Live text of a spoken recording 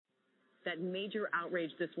That major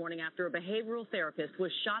outrage this morning after a behavioral therapist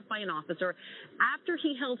was shot by an officer after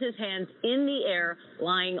he held his hands in the air,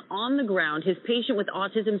 lying on the ground, his patient with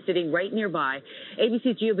autism sitting right nearby.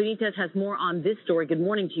 ABC's Gio Benitez has more on this story. Good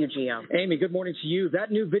morning to you, Gio. Amy, good morning to you.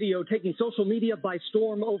 That new video taking social media by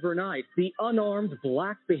storm overnight. The unarmed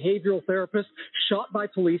black behavioral therapist shot by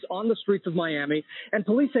police on the streets of Miami. And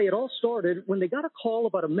police say it all started when they got a call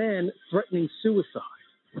about a man threatening suicide.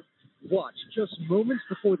 Watch, just moments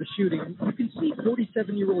before the shooting, you can see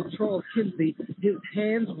 47-year-old Charles Kinsey, his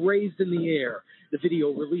hands raised in the air. The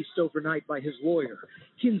video released overnight by his lawyer.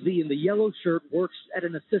 Kinsey, in the yellow shirt, works at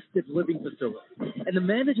an assisted living facility. And the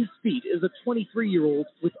man at his feet is a 23-year-old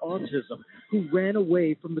with autism who ran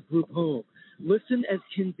away from the group home. Listen as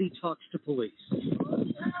Kinsey talks to police.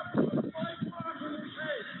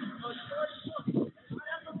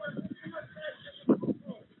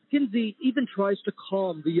 Kinsey even tries to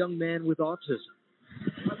calm the young man with autism.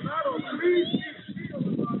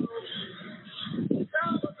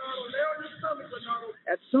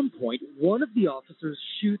 At some point, one of the officers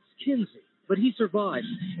shoots Kinsey, but he survives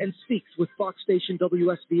and speaks with Fox station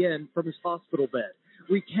WSBN from his hospital bed,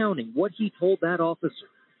 recounting what he told that officer.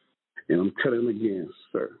 And I'm telling him again,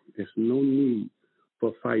 sir, there's no need for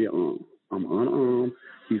a firearm. I'm unarmed.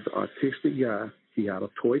 He's an autistic guy. He had a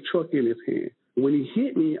toy truck in his hand. When he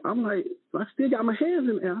hit me, I'm like, I still got my hands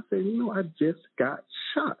in the air. I said, I just got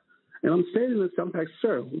shot. And I'm standing there, I'm like,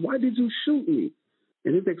 sir, why did you shoot me?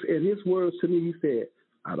 And his words to me, he said,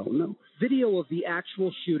 I don't know. Video of the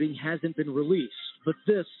actual shooting hasn't been released, but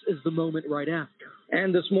this is the moment right after.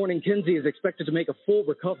 And this morning, Kinsey is expected to make a full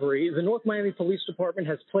recovery. The North Miami Police Department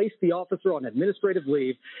has placed the officer on administrative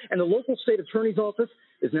leave, and the local state attorney's office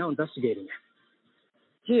is now investigating it.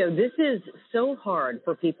 Gio, this is so hard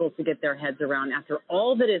for people to get their heads around after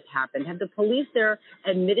all that has happened. Have the police there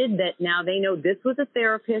admitted that now they know this was a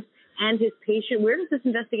therapist and his patient? Where does this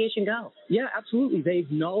investigation go? Yeah, absolutely. They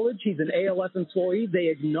acknowledge he's an ALS employee. They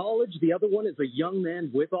acknowledge the other one is a young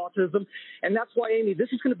man with autism. And that's why, Amy, this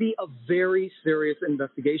is going to be a very serious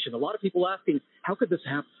investigation. A lot of people asking, how could this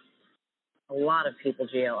happen? A lot of people,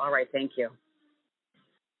 Gio. All right, thank you.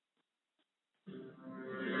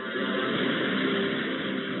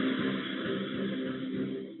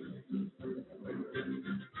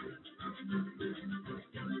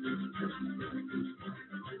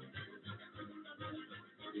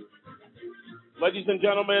 Ladies and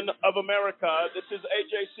gentlemen of America, this is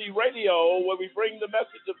AJC Radio, where we bring the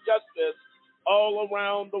message of justice all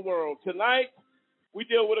around the world. Tonight, we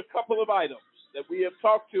deal with a couple of items that we have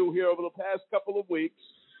talked to here over the past couple of weeks.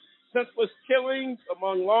 Senseless killings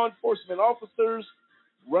among law enforcement officers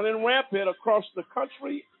running rampant across the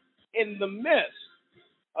country in the midst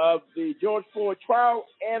of the George Floyd trial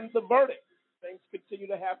and the verdict. Things continue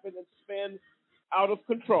to happen and spin out of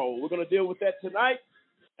control. We're going to deal with that tonight.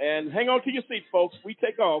 And hang on to your seat, folks. We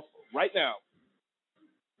take off right now.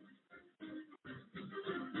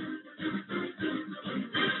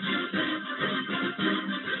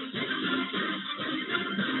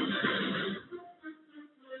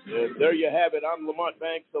 And there you have it. I'm Lamont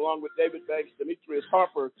Banks, along with David Banks, Demetrius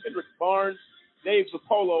Harper, Kendrick Barnes, Dave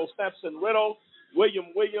Zappolo, Sampson Riddle, William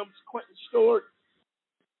Williams, Quentin Stewart,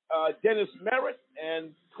 Dennis Merritt, and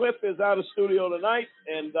Cliff is out of studio tonight.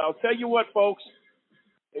 And I'll tell you what, folks.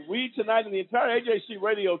 We tonight and the entire AJC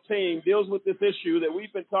radio team deals with this issue that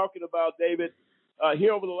we've been talking about, David,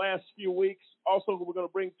 here over the last few weeks. Also, we're going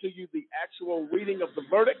to bring to you the actual reading of the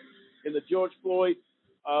verdict in the George Floyd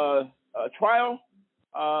trial.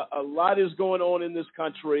 A lot is going on in this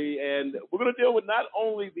country, and we're going to deal with not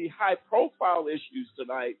only the high-profile issues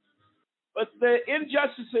tonight, but the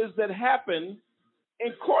injustices that happen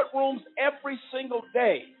in courtrooms every single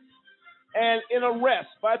day. And in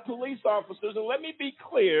arrests by police officers. And let me be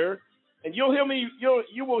clear, and you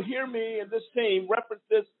will hear me and this team reference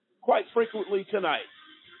this quite frequently tonight.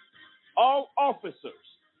 All officers,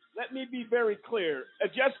 let me be very clear.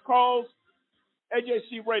 Just calls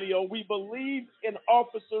AJC Radio. We believe in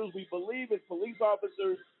officers. We believe in police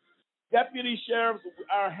officers, deputy sheriffs.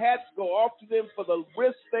 Our hats go off to them for the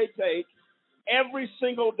risks they take every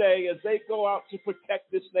single day as they go out to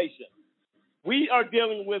protect this nation. We are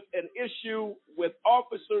dealing with an issue with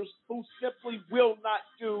officers who simply will not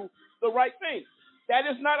do the right thing. That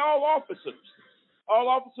is not all officers. All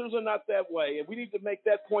officers are not that way, and we need to make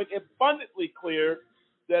that point abundantly clear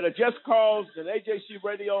that a Just Cause and AJC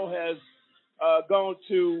Radio has gone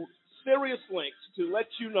to serious lengths to let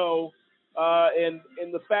you know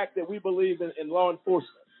in the fact that we believe in law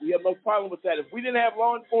enforcement. We have no problem with that. If we didn't have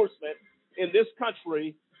law enforcement in this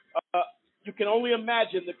country, you can only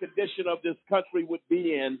imagine the condition of this country would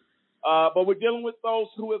be in. But we're dealing with those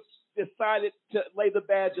who have decided to lay the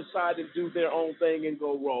badge aside and do their own thing and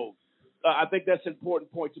go rogue. I think that's an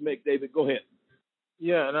important point to make, David. Go ahead.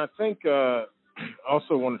 Yeah, and I think I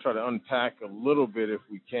also want to try to unpack a little bit, if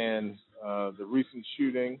we can, the recent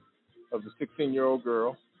shooting of the 16-year-old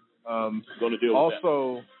girl. Going to deal with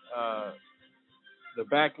also, the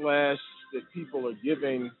backlash that people are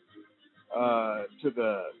giving to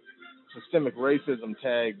the systemic racism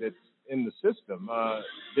tag that's in the system.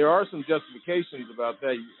 There are some justifications about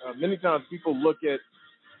that. Many times people look at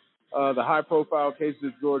the high-profile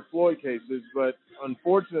cases, George Floyd cases, but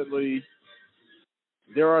unfortunately,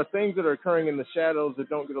 there are things that are occurring in the shadows that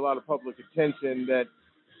don't get a lot of public attention that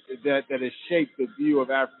has shaped the view of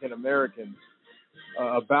African Americans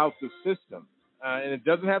about the system. And it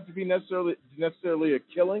doesn't have to be necessarily a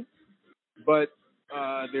killing, but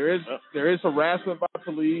there is harassment by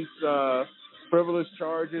police, frivolous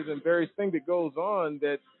charges, and various things that goes on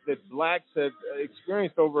that blacks have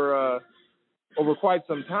experienced over quite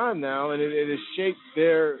some time now, and it has shaped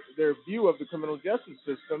their view of the criminal justice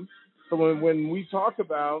system. So when we talk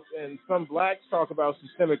about, and some blacks talk about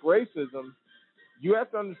systemic racism, you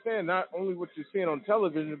have to understand not only what you're seeing on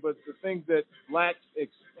television, but the things that blacks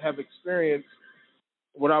have experienced,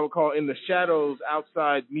 what I would call in the shadows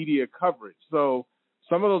outside media coverage. So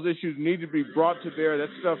some of those issues need to be brought to bear.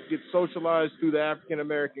 That stuff gets socialized through the African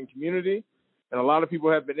American community, and a lot of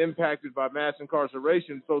people have been impacted by mass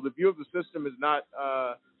incarceration. So the view of the system is not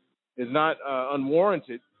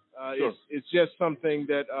unwarranted. Sure. It's just something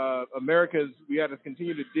that we have to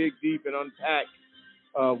continue to dig deep and unpack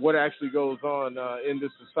what actually goes on in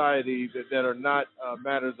this society that are not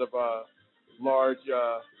matters of large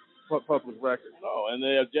public record. No, and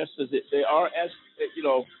they are just as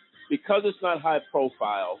because it's not high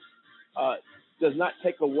profile, does not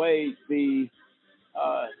take away the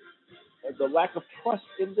lack of trust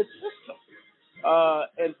in the system.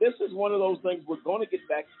 And this is one of those things we're going to get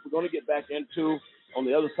back into on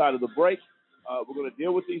the other side of the break. We're going to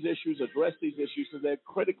deal with these issues, address these issues, because they're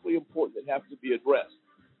critically important and have to be addressed.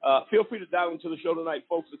 Feel free to dial into the show tonight,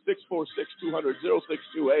 folks, at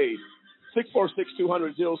 646-200-0628.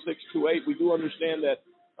 646-200-0628. We do understand that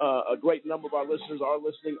a great number of our listeners are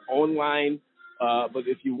listening online. But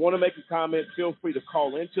if you want to make a comment, feel free to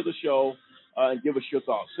call into the show and give us your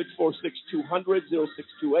thoughts.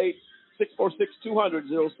 646-200-0628.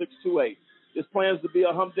 646-200-0628. This plans to be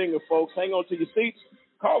a humdinger, folks. Hang on to your seats.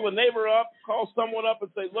 Call a neighbor up. Call someone up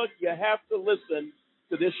and say, look, you have to listen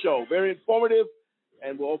to this show. Very informative,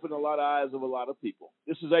 and will open a lot of eyes of a lot of people.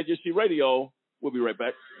 This is AJC Radio. We'll be right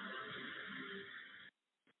back.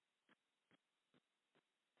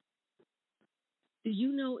 Do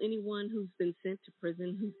you know anyone who's been sent to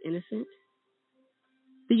prison who's innocent?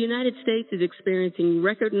 The United States is experiencing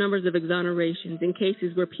record numbers of exonerations in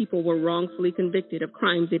cases where people were wrongfully convicted of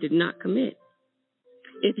crimes they did not commit.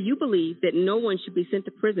 If you believe that no one should be sent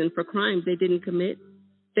to prison for crimes they didn't commit,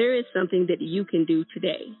 there is something that you can do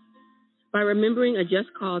today. By remembering a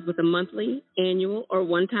just cause with a monthly, annual, or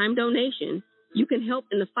one-time donation, you can help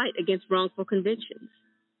in the fight against wrongful convictions.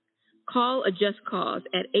 Call a just cause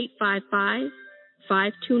at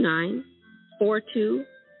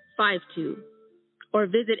 855-529-4252 or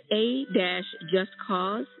visit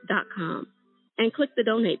a-justcause.com and click the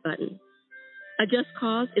donate button. A Just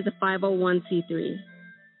Cause is a 501c3.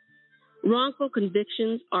 Wrongful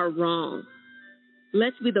convictions are wrong.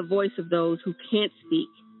 Let's be the voice of those who can't speak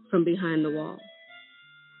from behind the wall.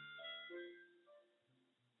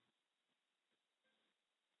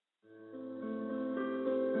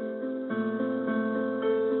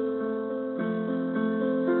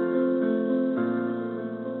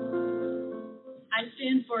 I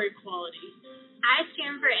stand for equality. I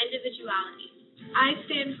stand for individuality. I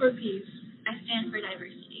stand for peace. I stand for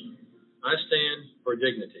diversity. I stand for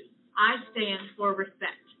dignity. I stand for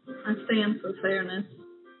respect. I stand for fairness.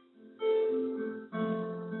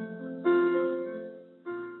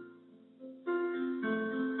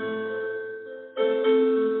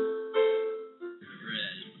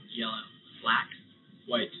 Red, yellow, black,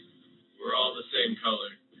 white. We're all the same color.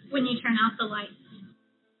 When you turn out the lights.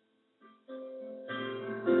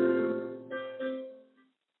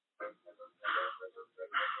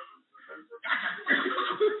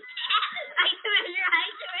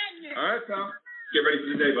 All right, pal. Get ready for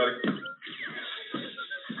the day, buddy.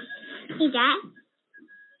 Hey, Dad.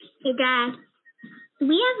 Hey, Dad. Do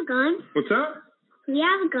we have a gun? What's that? Do we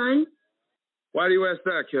have a gun? Why do you ask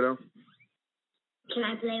that, kiddo? Can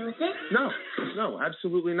I play with it? No,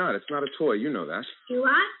 absolutely not. It's not a toy. You know that. Do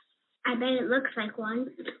I? I bet it looks like one.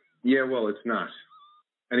 Yeah, well, it's not.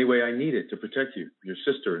 Anyway, I need it to protect you, your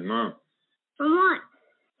sister and mom. From what?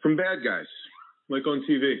 From bad guys, like on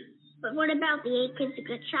TV. But what about the 8 kids that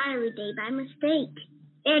got shot every day by mistake?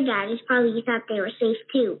 Their daddies probably thought they were safe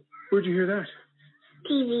too. Where'd you hear that?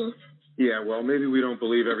 TV. Yeah, well, maybe we don't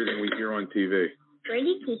believe everything we hear on TV. Where do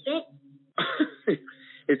you keep it?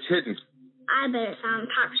 It's hidden. I bet it's on the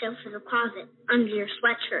top shelf of the closet, under your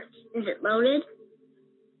sweatshirts. Is it loaded?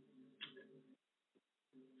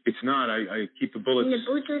 It's not. I keep the bullets. In the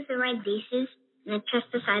boots with the red laces, and the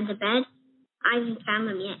chest beside the bed? I haven't found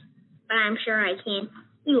them yet, but I'm sure I can.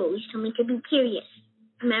 You always told me to be curious.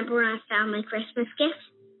 Remember when I found my Christmas gifts?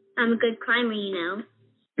 I'm a good climber, you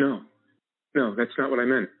know. No, that's not what I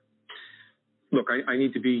meant. Look, I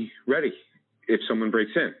need to be ready if someone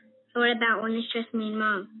breaks in. So what about when it's just me and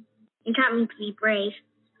Mom? You taught me to be brave.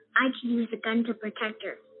 I could use a gun to protect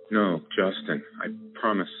her. No, Justin, I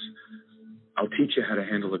promise. I'll teach you how to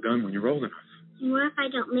handle a gun when you're old enough. And what if I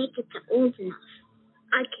don't make it to old enough?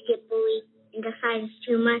 I could get bullied and decide it's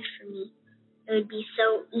too much for me. It would be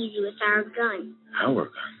so easy with our gun. Our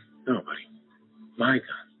gun? No, buddy. My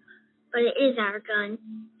gun. But it is our gun.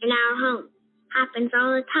 In our home. Happens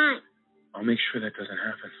all the time. I'll make sure that doesn't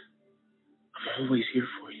happen. I'm always here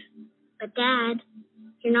for you. But, Dad,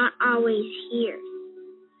 you're not always here.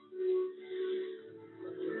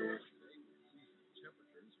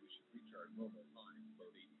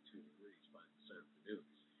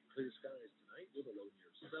 Clear skies tonight with a low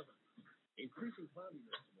near 7. Increasing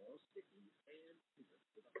cloudiness tomorrow, sticky and humid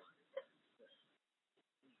with a high of 7.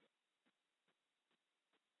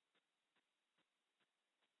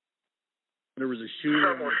 There was a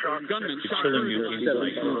shooter, gunman shot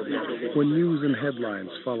through. When news and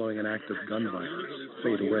headlines following an act of gun violence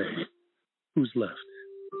fade away, who's left?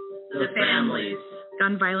 The families.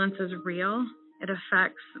 Gun violence is real. It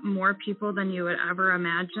affects more people than you would ever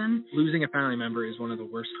imagine. Losing a family member is one of the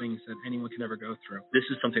worst things that anyone can ever go through. This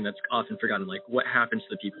is something that's often forgotten, like what happens to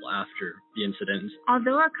the people after the incident.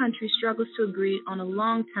 Although our country struggles to agree on a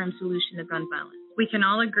long-term solution to gun violence, We can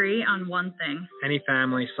all agree on one thing. Any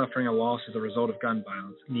family suffering a loss as a result of gun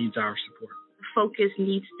violence needs our support. the focus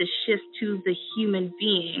needs to shift to the human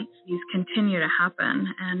being. These continue to happen,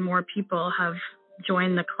 and more people have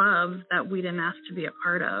joined the club that we didn't ask to be a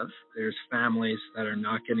part of. There's families that are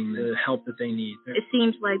not getting the help that they need. It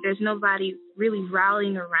seems like there's nobody really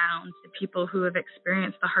rallying around The people who have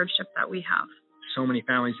experienced the hardship that we have. So many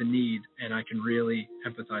families in need, and I can really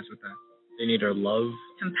empathize with that. They need our love,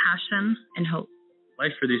 Compassion, and hope.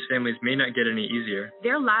 Life for these families may not get any easier.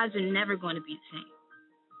 Their lives are never going to be the same.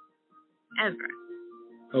 Ever.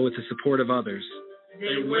 But with the support of others,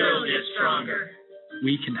 They will get stronger.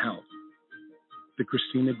 we can help. The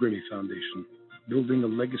Christina Gritty Foundation, building a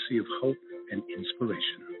legacy of hope and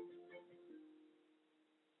inspiration.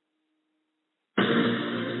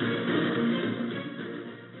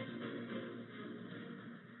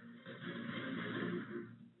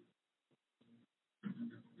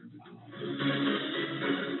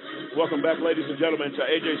 Welcome back, ladies and gentlemen, to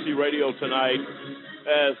AJC Radio tonight.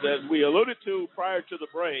 As we alluded to prior to the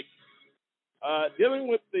break, dealing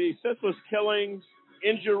with the senseless killings,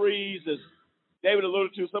 injuries, as David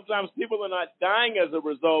alluded to, sometimes people are not dying as a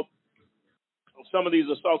result of some of these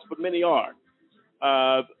assaults, but many are.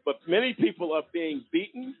 But many people are being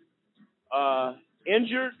beaten,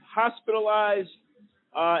 injured, hospitalized,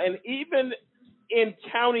 and even in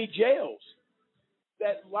county jails.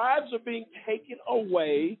 That lives are being taken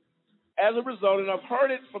away as a result, and I've heard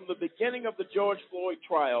it from the beginning of the George Floyd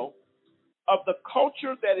trial, of the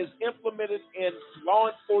culture that is implemented in law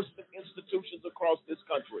enforcement institutions across this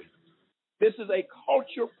country. This is a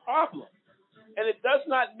culture problem, and it does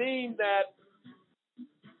not mean that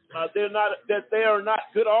they are not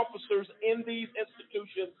good officers in these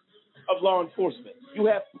institutions of law enforcement. You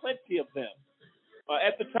have plenty of them.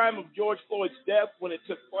 At the time of George Floyd's death, when it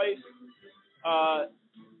took place,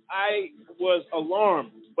 I was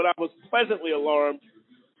alarmed, but I was pleasantly alarmed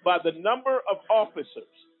by the number of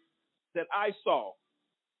officers that I saw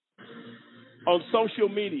on social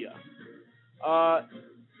media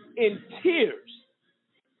in tears,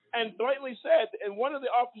 and blatantly said, and one of the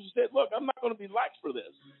officers said, look, I'm not going to be lax for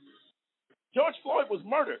this. George Floyd was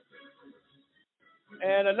murdered.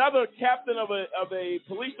 And another captain of a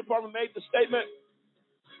police department made the statement,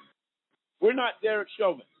 we're not Derek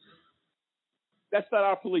Chauvin. That's not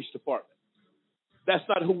our police department. That's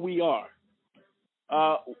not who we are.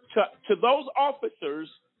 To those officers,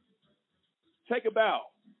 take a bow.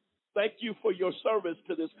 Thank you for your service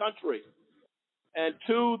to this country. And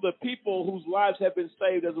to the people whose lives have been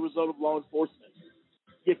saved as a result of law enforcement.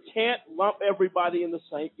 You can't lump everybody in the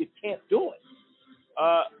same. You can't do it.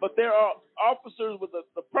 But there are officers with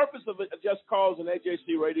the purpose of a just cause in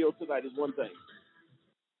AJC Radio tonight is one thing.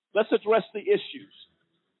 Let's address the issues.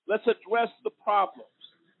 let's address the problems.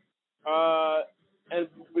 And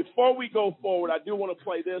before we go forward, I do want to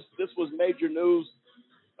play this. This was major news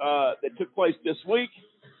that took place this week.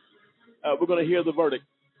 We're going to hear the verdict.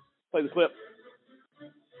 Play the clip.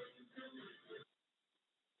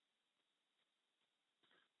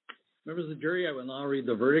 Members of the jury, I will now read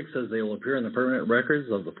the verdicts as they will appear in the permanent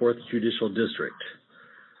records of the 4th Judicial District.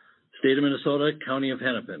 State of Minnesota, County of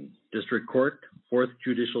Hennepin, District Court, 4th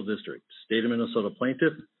Judicial District. State of Minnesota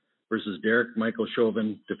Plaintiff versus Derek Michael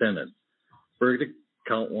Chauvin, Defendant. Verdict,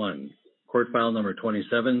 Count 1. Court File Number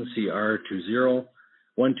 27, CR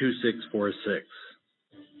 20-12646.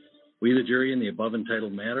 We, the jury, in the above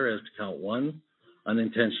entitled matter as to Count 1,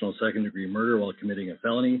 unintentional second-degree murder while committing a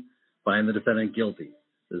felony, find the defendant guilty.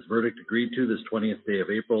 This verdict agreed to this 20th day of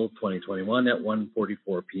April, 2021 at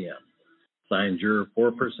 1:44 p.m. Signed, Juror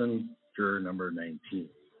Foreperson, Juror Number 19.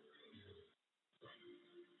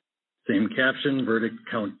 Same caption, verdict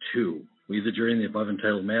Count 2. We, the jury, in the above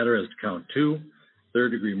entitled matter as to Count 2,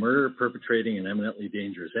 third-degree murder, perpetrating an eminently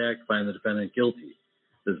dangerous act, find the defendant guilty.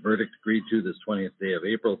 This verdict agreed to this 20th day of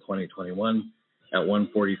April, 2021 at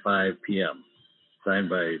 1:45 p.m. Signed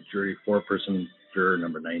by Jury Foreperson, Juror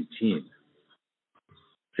Number 19.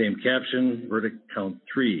 Same caption, verdict Count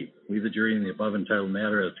 3. We, the jury, in the above entitled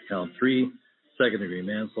matter as to Count 3, second-degree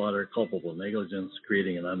manslaughter, culpable negligence,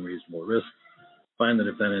 creating an unreasonable risk, find the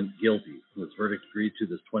defendant guilty. This verdict agreed to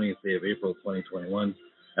this 20th day of April, 2021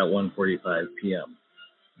 at 1:45 p.m.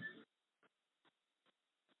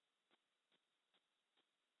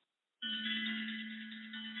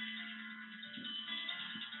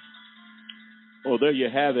 Well, there you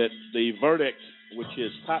have it. The verdict, which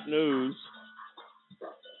is top news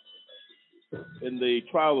in the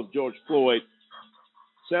trial of George Floyd.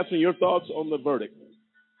 Samson, your thoughts on the verdict?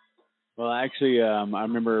 Well, actually, I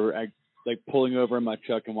remember pulling over in my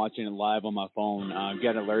truck and watching it live on my phone,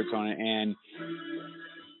 getting alerts on it, and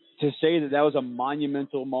to say that that was a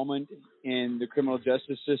monumental moment in the criminal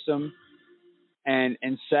justice system and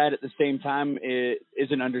sad at the same time is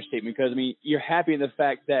an understatement, because, I mean, you're happy in the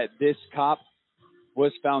fact that this cop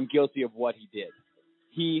was found guilty of what he did.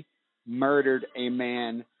 He murdered a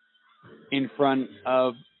man in front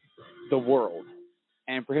of the world.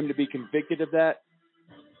 And for him to be convicted of that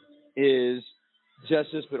is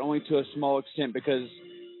justice, but only to a small extent, because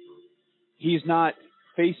he's not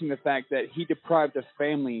facing the fact that he deprived a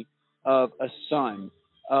family of a son,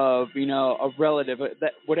 of, a relative,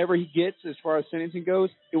 that whatever he gets as far as sentencing goes,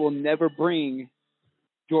 it will never bring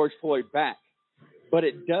George Floyd back. But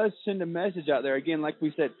it does send a message out there. Again, like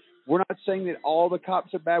we said, we're not saying that all the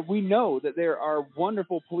cops are bad. We know that there are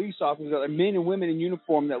wonderful police officers, men and women in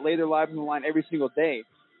uniform that lay their lives on the line every single day.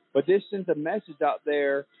 But this sends a message out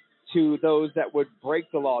there to those that would break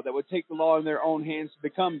the law, that would take the law in their own hands to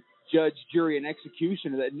become judge, jury, and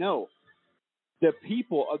executioner, that no, the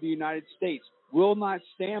people of the United States will not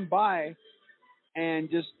stand by and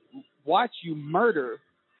just watch you murder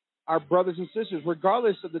our brothers and sisters,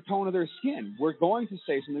 regardless of the tone of their skin. We're going to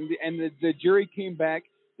say something. And the jury came back.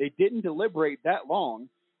 They didn't deliberate that long,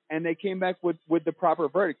 and they came back with the proper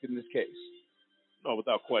verdict in this case. No,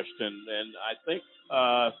 without question. And I think,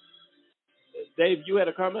 Dave, you had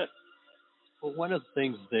a comment? Well, one of the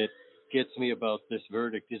things that gets me about this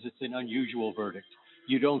verdict is it's an unusual verdict.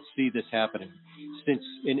 You don't see this happening.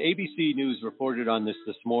 And ABC News reported on this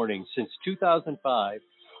morning. Since 2005,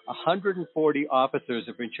 140 officers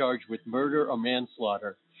have been charged with murder or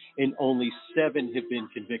manslaughter, and only 7 have been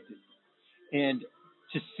convicted. And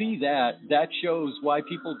to see that shows why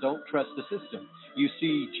people don't trust the system. You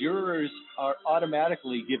see, jurors are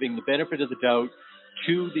automatically giving the benefit of the doubt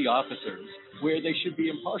to the officers, where they should be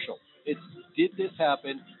impartial. Did this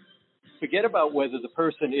happen? Forget about whether the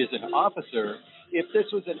person is an officer. If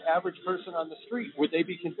this was an average person on the street, would they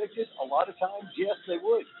be convicted? A lot of times, yes, they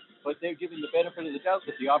would. But they're given the benefit of the doubt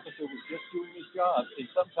that the officer was just doing his job. And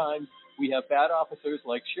sometimes we have bad officers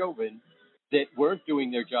like Chauvin that weren't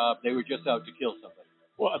doing their job. They were just out to kill somebody.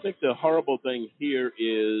 Well, I think the horrible thing here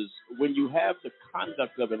is when you have the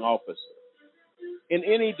conduct of an officer in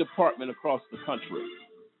any department across the country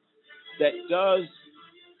that does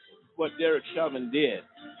what Derek Chauvin did,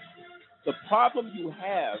 the problem you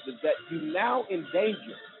have is that you now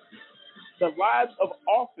endanger the lives of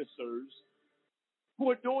officers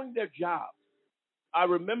who are doing their job. I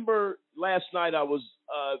remember last night I was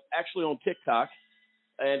actually on TikTok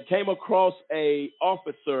and came across a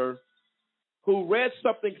officer who read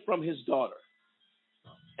something from his daughter.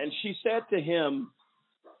 And she said to him,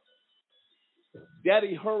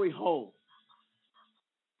 "Daddy, hurry home."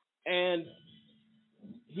 And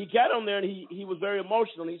he got on there and he was very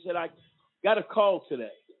emotional. He said, "I got a call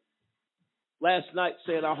today. last night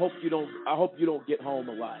saying, I hope you don't get home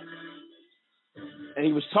alive. And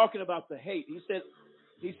he was talking about the hate. He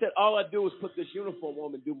said, all I do is put this uniform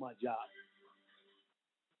on and do my job.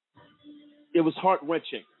 It was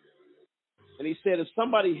heart-wrenching. And he said, if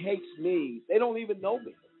somebody hates me, they don't even know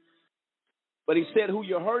me. But he said, who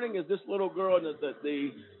you're hurting is this little girl. And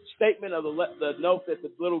the statement of the note that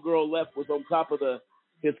the little girl left was on top of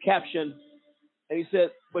his caption. And he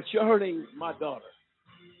said, but you're hurting my daughter.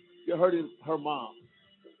 You're hurting her mom.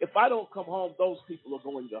 If I don't come home, those people are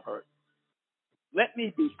going to hurt. Let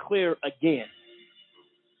me be clear again.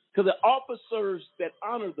 To the officers that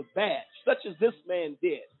honor the badge, such as this man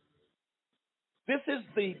did, this is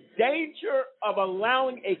the danger of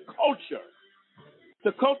allowing a culture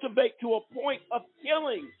to cultivate to a point of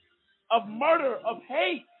killing, of murder, of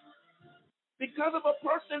hate, because of a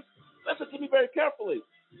person. Listen to me very carefully.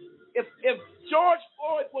 If George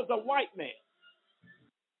Floyd was a white man,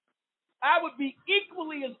 I would be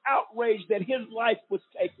equally as outraged that his life was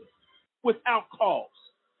taken without cause.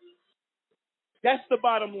 That's the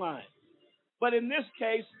bottom line. But in this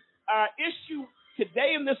case, our issue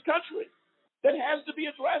today in this country that has to be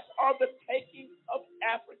addressed are the taking of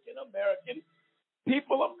African American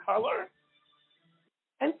people of color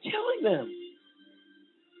and killing them.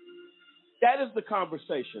 That is the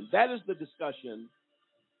conversation. That is the discussion.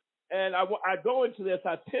 And I go into this.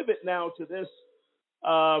 I pivot now to this.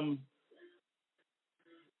 And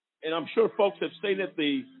I'm sure folks have seen it.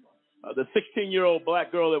 The 16-year-old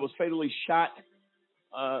black girl that was fatally shot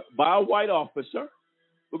by a white officer.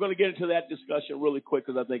 We're going to get into that discussion really quick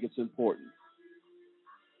because I think it's important.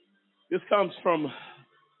 This comes from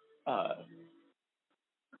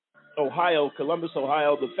Ohio, Columbus,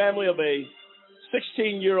 Ohio. The family of a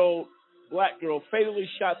 16-year-old black girl fatally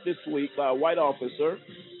shot this week by a white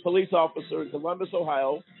police officer in Columbus,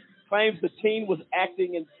 Ohio, claims the teen was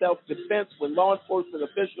acting in self-defense when law enforcement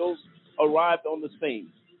officials arrived on the scene.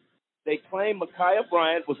 They claim Ma'Khia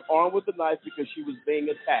Bryant was armed with a knife because she was being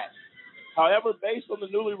attacked. However, based on the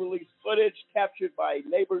newly released footage captured by a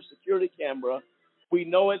neighbor's security camera, we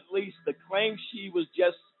know at least the claim she was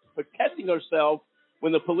just protecting herself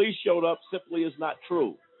when the police showed up simply is not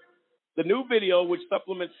true. The new video, which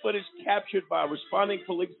supplements footage captured by a responding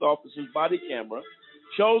police officer's body camera,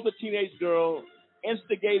 shows the teenage girl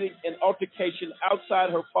instigating an altercation outside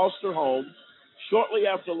her foster home shortly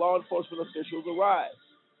after law enforcement officials arrived.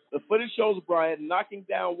 The footage shows Bryant knocking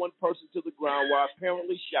down one person to the ground while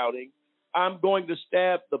apparently shouting, "I'm going to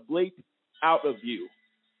stab the bleep out of you."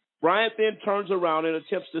 Bryant then turns around and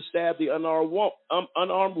attempts to stab the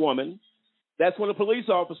unarmed woman. That's when a police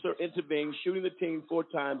officer intervenes, shooting the teen 4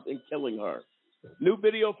 times and killing her. New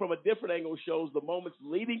video from a different angle shows the moments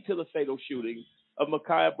leading to the fatal shooting of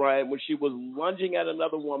Ma'Khia Bryant when she was lunging at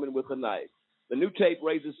another woman with a knife. The new tape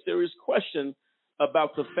raises serious questions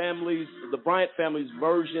about the Bryant family's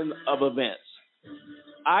version of events.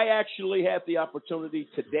 I actually had the opportunity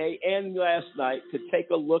today and last night to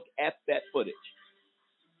take a look at that footage.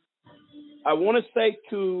 I want to say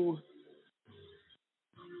to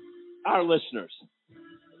our listeners,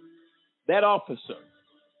 that officer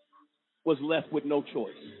was left with no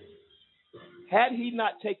choice. Had he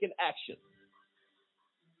not taken action,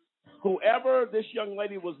 whoever this young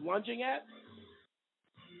lady was lunging at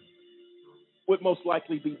would most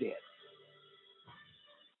likely be dead.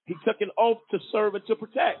 He took an oath to serve and to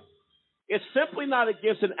protect. It's simply not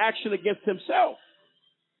against an action against himself.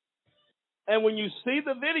 And when you see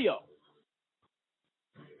the video,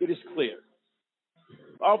 it is clear.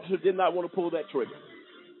 The officer did not want to pull that trigger.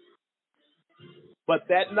 But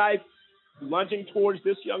that knife lunging towards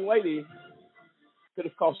this young lady could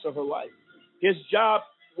have cost her life. His job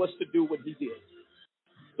was to do what he did.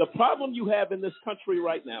 The problem you have in this country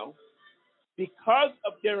right now, because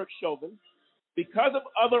of Derek Chauvin, because of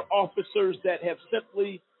other officers that have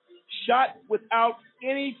simply shot without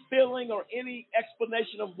any feeling or any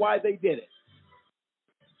explanation of why they did it,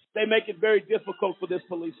 they make it very difficult for this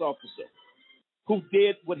police officer who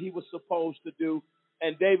did what he was supposed to do.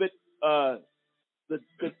 And David, that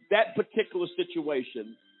particular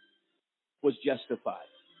situation was justified.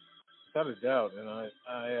 Without a doubt,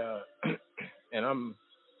 and I'm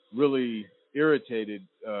really irritated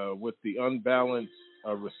with the unbalanced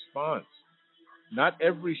response. Not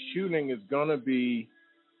every shooting is going to be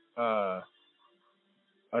a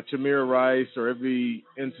Tamir Rice, or every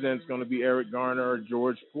incident is going to be Eric Garner or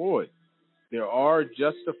George Floyd. There are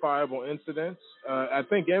justifiable incidents. I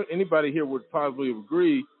think anybody here would probably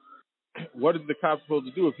agree. What is the cop supposed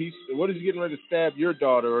to do what is he getting ready to stab your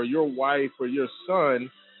daughter or your wife or your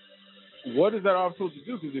son? What is that officer supposed to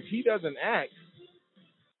do? Because if he doesn't act,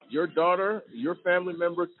 your daughter, your family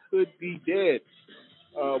member could be dead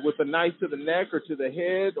with a knife to the neck or to the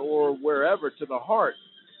head or wherever, to the heart.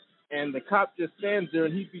 And the cop just stands there,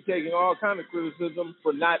 and he'd be taking all kind of criticism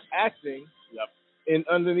for not acting in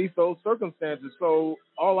underneath those circumstances. So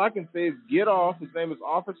all I can say is get off. His name is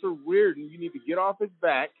Officer Reardon. You need to get off his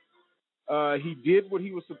back. He did what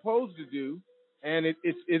he was supposed to do. And is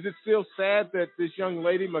it still sad that this young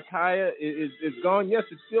lady, Micaiah, is gone? Yes,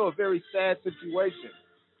 it's still a very sad situation.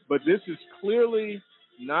 But this is clearly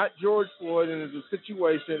not George Floyd, and it's a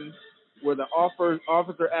situation where the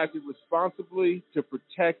officer acted responsibly to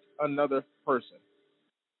protect another person.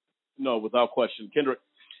 No, without question. Kendrick?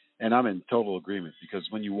 And I'm in total agreement, because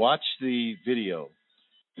when you watch the video,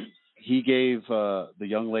 he gave the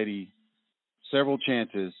young lady several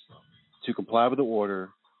chances to comply with the order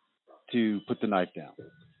to put the knife down.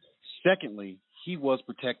 Secondly, he was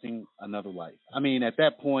protecting another life. I mean, at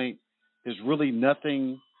that point, there's really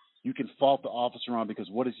nothing you can fault the officer on, because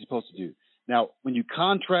what is he supposed to do? Now, when you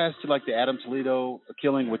contrast to like the Adam Toledo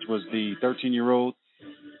killing, which was the 13-year-old,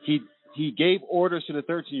 he gave orders to the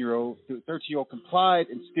 13-year-old. The 13-year-old complied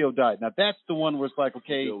and still died. Now, that's the one where it's like,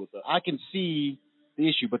 okay, I can see the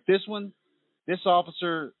issue. But this one, this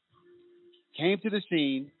officer came to the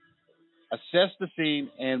scene, assessed the scene,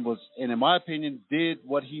 and in my opinion, did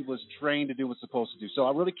what he was trained to do, was supposed to do. So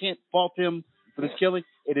I really can't fault him for this killing.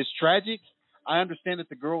 It is tragic. I understand that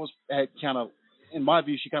the girl had kind of, in my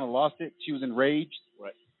view, she kind of lost it. She was enraged.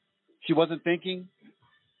 Right. She wasn't thinking.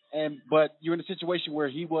 But you're in a situation where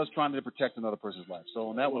he was trying to protect another person's life. So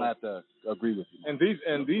on that one, I have to agree with you.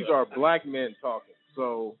 And these are black men talking.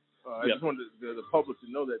 So I just wanted the public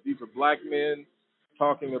to know that these are black men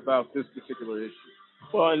talking about this particular issue.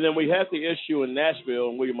 Well, and then we had the issue in Nashville,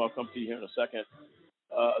 and William, I'll come to you here in a second.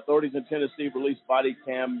 Authorities in Tennessee released body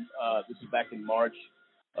cam, this is back in March,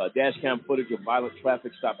 dash cam footage of violent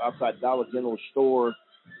traffic stop outside Dollar General store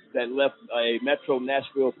that left a Metro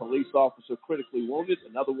Nashville police officer critically wounded,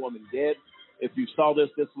 another woman dead. If you saw this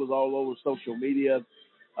was all over social media.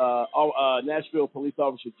 Nashville police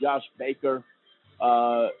officer Josh Baker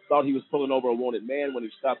thought he was pulling over a wanted man when he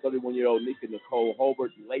stopped 31-year-old Nika Nicole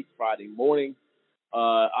Holbert late Friday morning.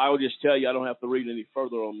 I will just tell you, I don't have to read any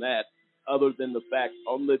further on that, other than the fact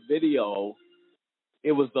on the video,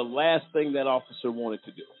 it was the last thing that officer wanted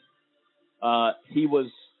to do. He was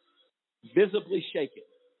visibly shaken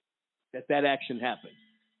that action happened.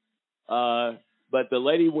 But the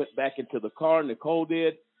lady went back into the car, Nicole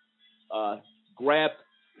did, grabbed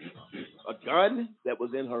a gun that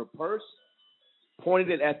was in her purse, pointed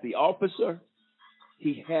it at the officer.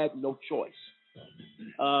 He had no choice.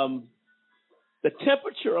 The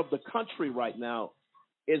temperature of the country right now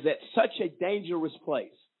is at such a dangerous place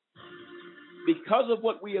because of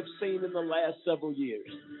what we have seen in the last several years.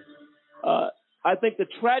 I think the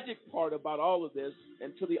tragic part about all of this,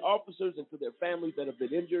 and to the officers and to their families that have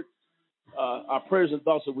been injured, our prayers and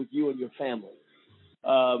thoughts are with you and your family.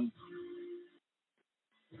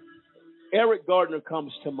 Eric Gardner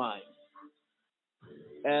comes to mind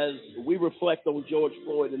as we reflect on George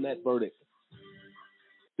Floyd and that verdict.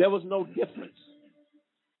 There was no difference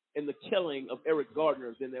in the killing of Eric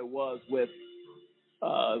Gardner than there was with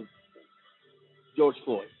George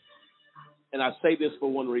Floyd. And I say this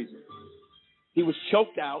for one reason. He was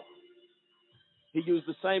choked out. He used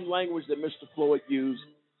the same language that Mr. Floyd used.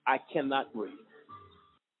 I cannot breathe.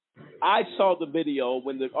 I saw the video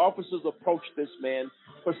when the officers approached this man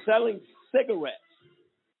for selling cigarettes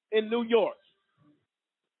in New York.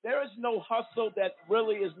 There is no hustle that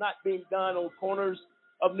really is not being done on corners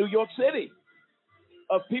of New York City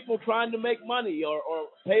of people trying to make money or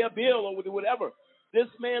pay a bill or whatever. This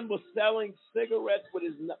man was selling cigarettes,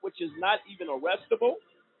 which is not even arrestable.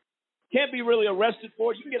 Can't be really arrested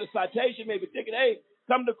for it. You can get a citation, maybe a ticket. Hey,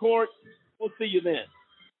 come to court. We'll see you then.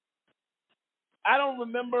 I don't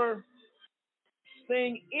remember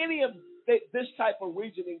seeing any of this type of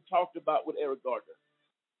reasoning talked about with Eric Gardner.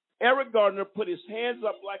 Eric Gardner put his hands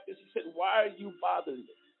up like this. He said, "Why are you bothering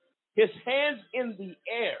me?" His hands in the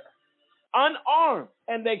air, unarmed,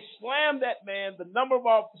 and they slammed that man. The number of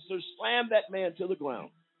officers slammed that man to the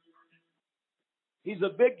ground. He's a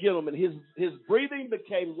big gentleman. His breathing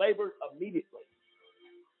became labored immediately.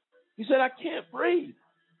 He said, "I can't breathe."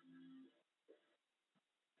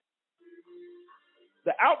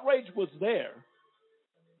 The outrage was there,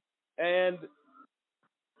 and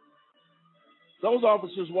those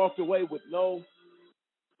officers walked away with no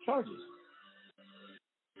charges.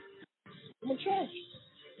 No charge.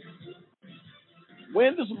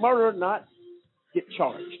 When does murder not get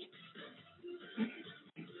charged?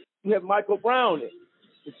 You have Michael Brown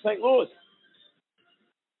in St. Louis,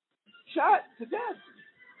 shot to death.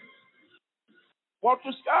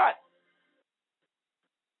 Walter Scott,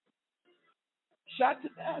 shot to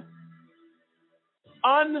death.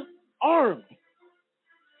 Unarmed.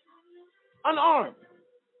 Unarmed.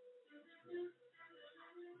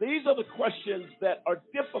 These are the questions that are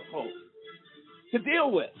difficult to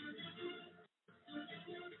deal with.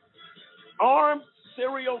 Armed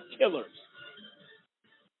serial killers.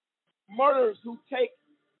 Murderers who take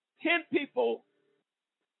 10 people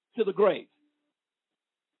to the grave.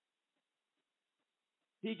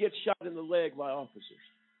 He gets shot in the leg by officers,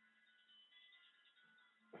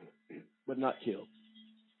 but not killed.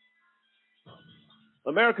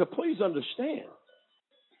 America, please understand.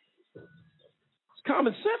 It's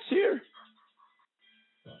common sense here.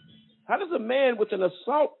 How does a man with an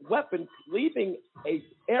assault weapon leaving an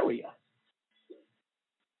area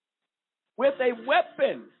with a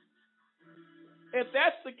weapon? If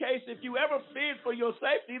that's the case, if you ever feared for your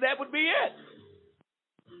safety, that would be it.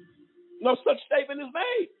 No such statement is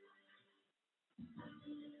made.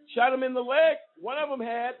 Shot him in the leg. One of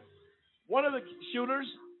the shooters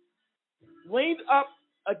leaned up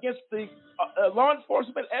against the law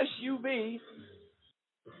enforcement SUV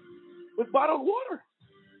with bottled water.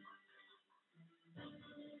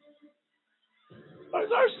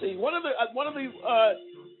 Thirsty. One of the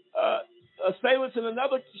assailants in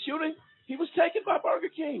another shooting, he was taken by Burger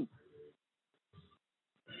King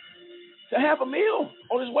to have a meal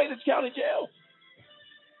on his way to county jail.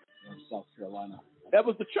 South Carolina. That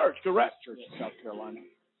was the church, correct? Church in South Carolina.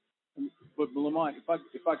 But Lamont, if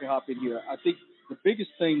I could hop in here, I think the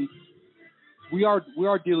biggest thing we are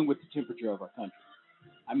dealing with the temperature of our country.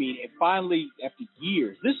 I mean, and finally, after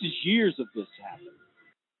years, this is years of this happening,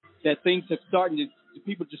 that things have started to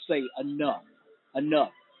people just say enough.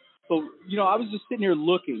 So I was just sitting here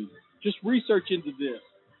looking, just research into this.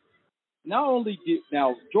 Not only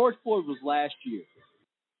now George Floyd was last year,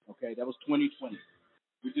 okay, that was 2020.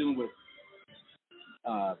 We're dealing with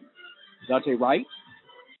Dante Wright.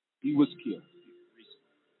 He was killed.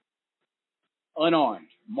 Unarmed.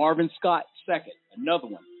 Marvin Scott II, another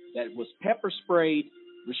one that was pepper sprayed,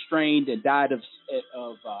 restrained, and died of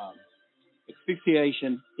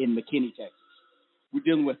asphyxiation in McKinney, Texas. We're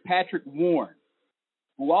dealing with Patrick Warren,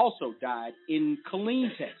 who also died in Killeen,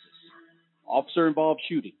 Texas. Officer-involved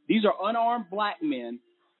shooting. These are unarmed black men.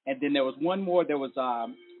 And then there was one more. There was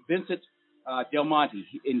Vincent Del Monte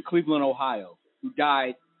in Cleveland, Ohio, who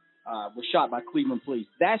died, was shot by Cleveland police.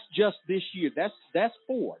 That's just this year. That's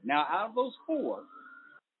 4. Now, out of those 4,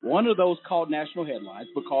 one of those caught national headlines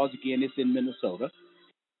because, again, it's in Minnesota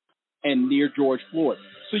and near George Floyd.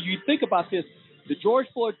 So you think about this. The George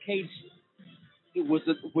Floyd case, it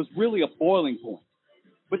was really a boiling point.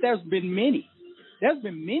 But there's been many. There's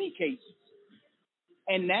been many cases.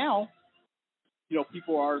 And now,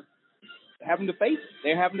 people are having to face it.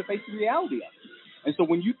 They're having to face the reality of it. And so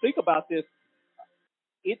when you think about this,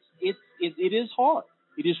 it is hard.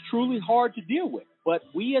 It is truly hard to deal with. But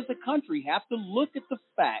we as a country have to look at the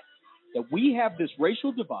fact that we have this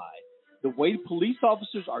racial divide. The way police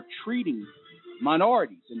officers are treating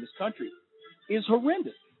minorities in this country is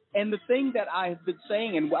horrendous. And the thing that I have been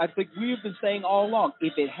saying, and I think we have been saying all along,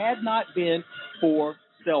 if it had not been for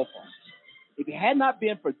cell phones, if it had not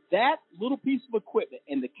been for that little piece of equipment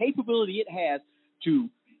and the capability it has to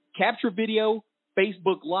capture video,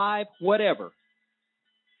 Facebook Live, whatever,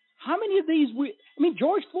 how many of these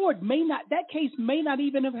George Floyd that case may not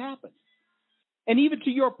even have happened. And even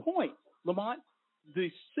to your point, Lamont,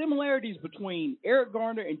 the similarities between Eric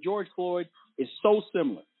Garner and George Floyd is so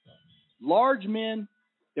similar. Large men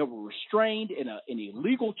that were restrained in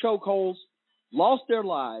illegal chokeholds, lost their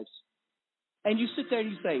lives, and you sit there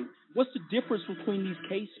and you say, what's the difference between these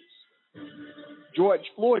cases? George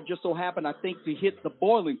Floyd just so happened, I think, to hit the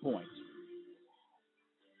boiling point.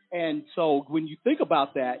 And so when you think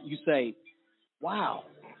about that, you say, wow,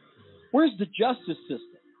 where's the justice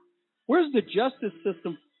system? Where's the justice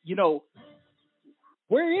system?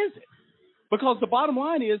 Where is it? Because the bottom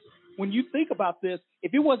line is, when you think about this,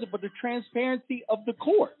 if it wasn't for the transparency of the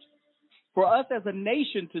court, for us as a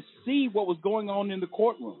nation to see what was going on in the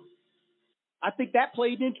courtroom, I think that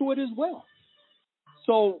played into it as well.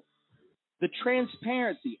 So the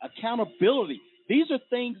transparency, accountability, these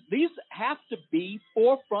have to be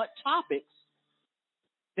forefront topics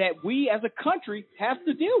that we as a country have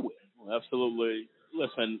to deal with. Well, absolutely.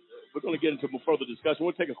 Listen, we're going to get into further discussion.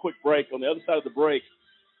 We'll take a quick break. On the other side of the break,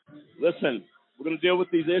 listen, we're going to deal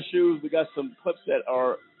with these issues. We got some clips that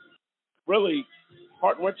are really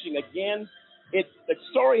heart-wrenching. Again, the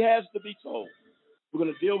story has to be told. We're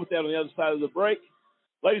going to deal with that on the other side of the break.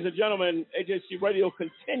 Ladies and gentlemen, AJC Radio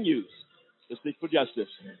continues to speak for justice.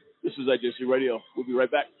 This is AJC Radio. We'll be right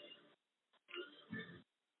back.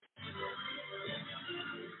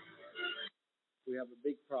 have a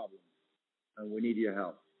big problem, and we need your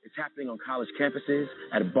help. It's happening on college campuses,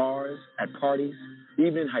 at bars, at parties,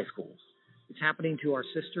 even in high schools. It's happening to our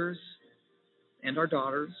sisters and our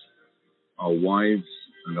daughters, our wives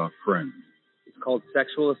and our friends. It's called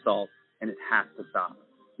sexual assault, and it has to stop.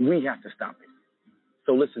 We have to stop it.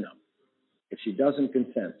 So listen up. If she doesn't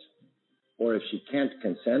consent, or if she can't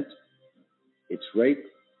consent, it's rape,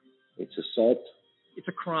 it's assault. It's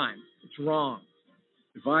a crime. It's wrong.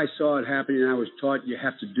 If I saw it happening, I was taught you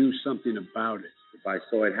have to do something about it. If I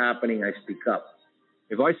saw it happening, I speak up.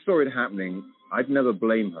 If I saw it happening, I'd never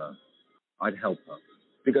blame her. I'd help her.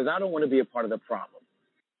 Because I don't want to be a part of the problem.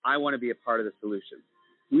 I want to be a part of the solution.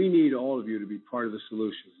 We need all of you to be part of the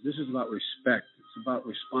solution. This is about respect. It's about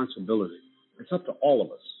responsibility. It's up to all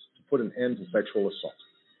of us to put an end to sexual assault.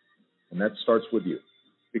 And that starts with you.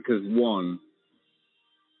 Because one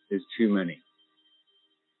is too many.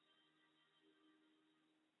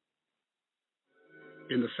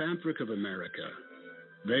 In the fabric of America,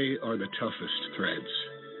 they are the toughest threads.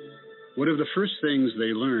 One of the first things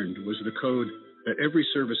they learned was the code that every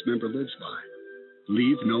service member lives by.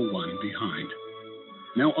 Leave no one behind.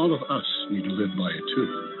 Now all of us need to live by it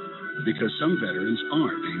too, because some veterans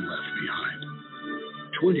are being left behind.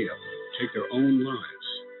 20 of them take their own lives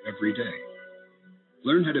every day.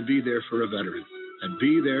 Learn how to be there for a veteran at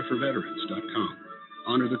BeThereForVeterans.com.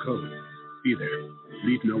 Honor the code. Be there.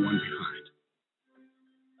 Leave no one behind.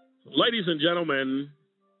 Ladies and gentlemen,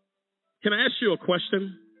 can I ask you a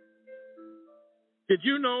question? Did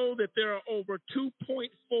you know that there are over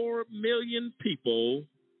 2.4 million people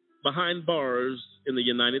behind bars in the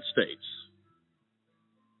United States?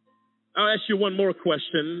 I'll ask you one more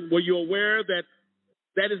question. Were you aware that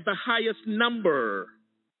that is the highest number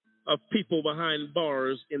of people behind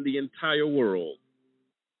bars in the entire world?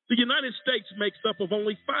 The United States makes up of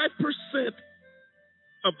only 5%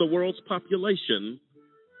 of the world's population,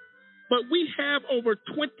 but we have over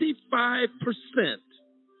 25%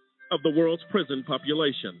 of the world's prison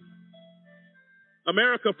population.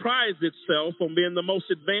 America prides itself on being the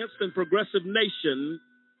most advanced and progressive nation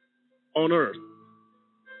on earth.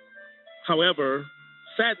 However,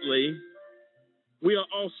 sadly, we are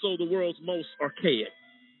also the world's most archaic.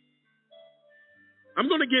 I'm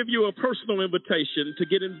going to give you a personal invitation to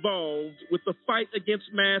get involved with the fight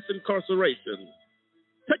against mass incarceration.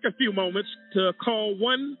 Take a few moments to call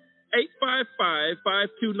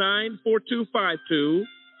 1-855-529-4252.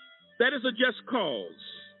 That is a just cause,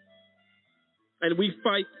 and we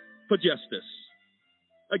fight for justice.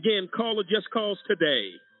 Again, call a just cause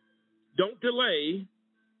today. Don't delay.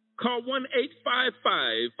 Call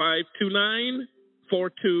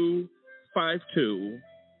 1-855-529-4252.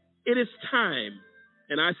 It is time,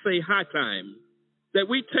 and I say high time, that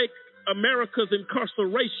we take America's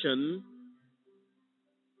incarceration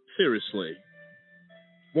seriously.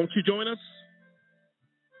 Won't you join us?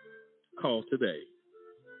 Call today.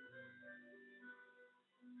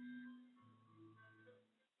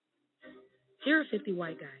 Here are 50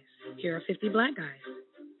 white guys. Here are 50 black guys.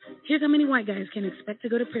 Here's how many white guys can expect to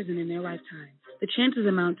go to prison in their lifetime. The chances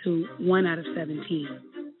amount to 1 out of 17.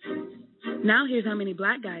 Now here's how many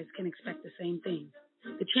black guys can expect the same thing.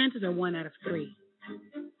 The chances are 1 out of 3.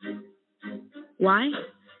 Why?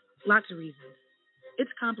 Lots of reasons.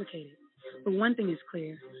 It's complicated, but one thing is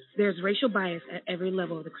clear. There's racial bias at every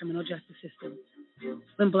level of the criminal justice system.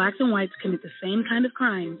 When blacks and whites commit the same kind of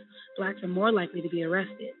crimes, blacks are more likely to be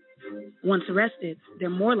arrested. Once arrested, they're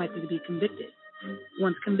more likely to be convicted.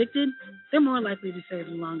 Once convicted, they're more likely to serve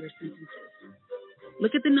longer sentences.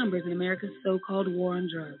 Look at the numbers in America's so-called war on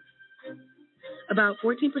drugs. About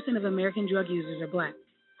 14% of American drug users are black,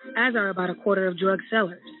 as are about a quarter of drug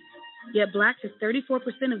sellers. Yet blacks are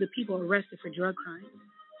 34% of the people arrested for drug crimes.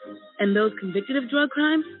 And those convicted of drug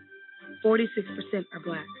crimes, 46% are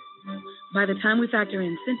black. By the time we factor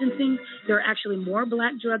in sentencing, there are actually more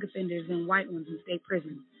black drug offenders than white ones in state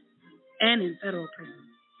prisons and in federal prison.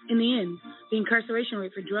 In the end, the incarceration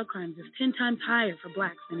rate for drug crimes is 10 times higher for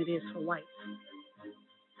blacks than it is for whites.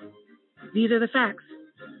 These are the facts.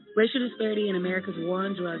 Racial disparity in America's war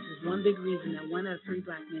on drugs is one big reason that 1 out of 3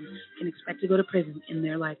 black men can expect to go to prison in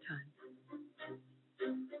their lifetime.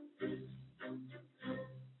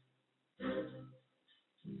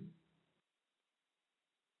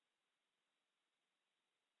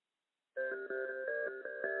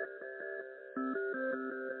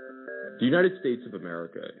 The United States of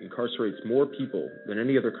America incarcerates more people than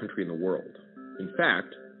any other country in the world. In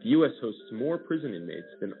fact, the U.S. hosts more prison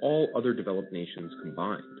inmates than all other developed nations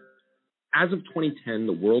combined. As of 2010,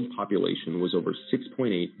 the world population was over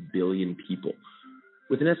 6.8 billion people,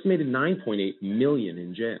 with an estimated 9.8 million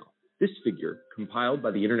in jail. This figure, compiled by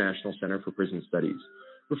the International Center for Prison Studies,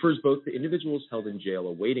 refers both to individuals held in jail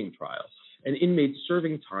awaiting trial and inmates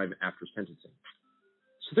serving time after sentencing.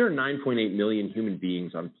 So there are 9.8 million human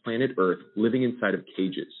beings on planet Earth living inside of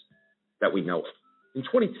cages that we know of. In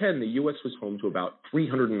 2010, the U.S. was home to about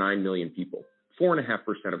 309 million people,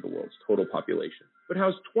 4.5% of the world's total population, but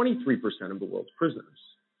housed 23% of the world's prisoners.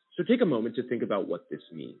 So take a moment to think about what this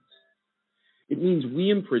means. It means we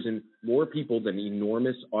imprison more people than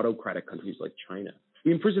enormous autocratic countries like China.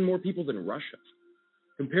 We imprison more people than Russia.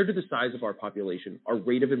 Compared to the size of our population, our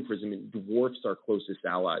rate of imprisonment dwarfs our closest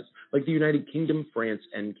allies, like the United Kingdom, France,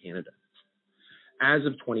 and Canada. As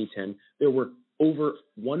of 2010, there were over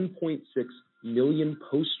 1.6 million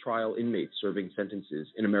post-trial inmates serving sentences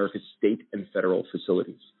in America's state and federal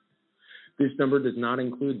facilities. This number does not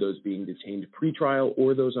include those being detained pre-trial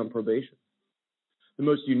or those on probation. The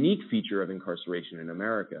most unique feature of incarceration in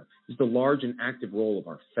America is the large and active role of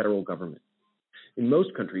our federal government. In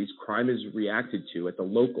most countries, crime is reacted to at the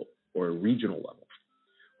local or regional level,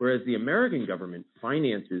 whereas the American government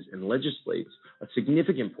finances and legislates a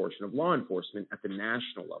significant portion of law enforcement at the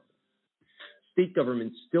national level. State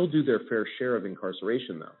governments still do their fair share of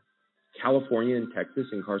incarceration, though. California and Texas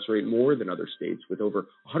incarcerate more than other states with over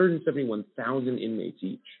 171,000 inmates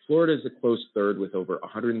each. Florida is a close third with over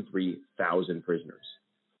 103,000 prisoners.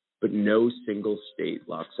 But no single state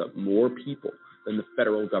locks up more people than the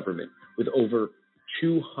federal government with over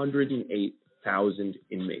 208,000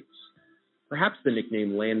 inmates. Perhaps the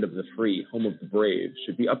nickname Land of the Free, Home of the Brave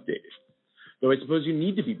should be updated. Though I suppose you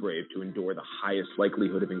need to be brave to endure the highest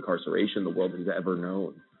likelihood of incarceration the world has ever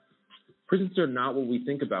known. Prisons are not what we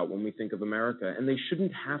think about when we think of America, and they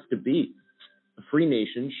shouldn't have to be. A free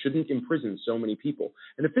nation shouldn't imprison so many people,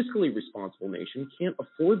 and a fiscally responsible nation can't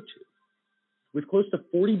afford to. With close to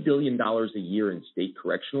 $40 billion a year in state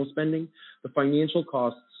correctional spending, the financial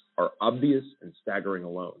costs are obvious and staggering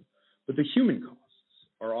alone, but the human costs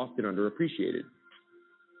are often underappreciated.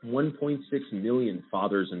 1.6 million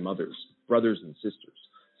fathers and mothers, brothers and sisters,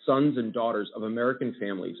 sons and daughters of American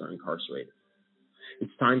families are incarcerated.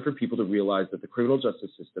 It's time for people to realize that the criminal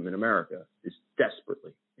justice system in America is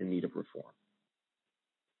desperately in need of reform.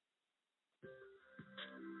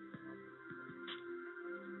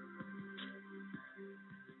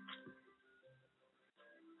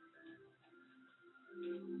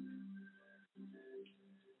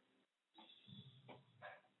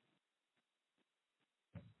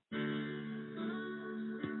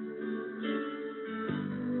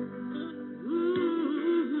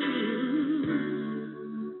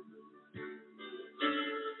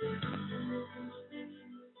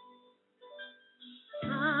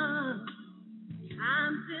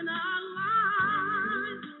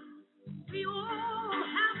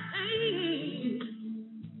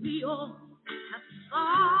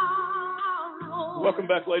 Welcome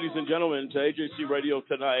back, ladies and gentlemen, to AJC Radio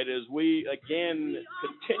tonight as we again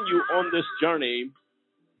continue on this journey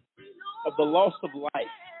of the loss of life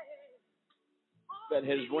that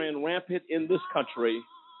has ran rampant in this country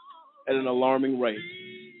at an alarming rate.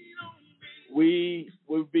 We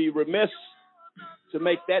would be remiss to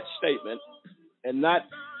make that statement and not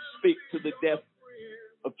speak to the death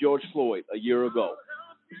of George Floyd a year ago.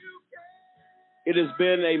 It has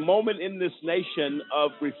been a moment in this nation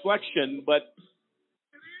of reflection, but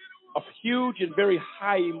of huge and very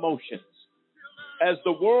high emotions. As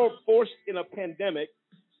the world, forced in a pandemic,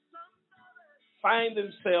 find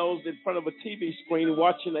themselves in front of a TV screen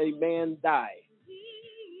watching a man die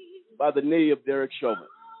by the knee of Derek Chauvin.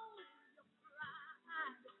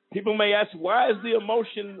 People may ask, why is the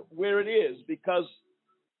emotion where it is? Because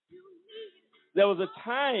there was a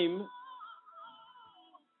time,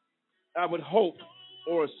 I would hope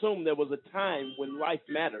or assume there was a time when life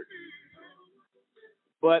mattered.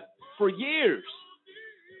 But for years,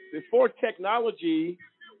 before technology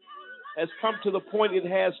has come to the point it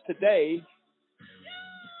has today,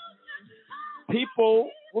 people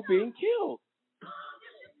were being killed.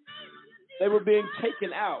 They were being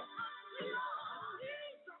taken out.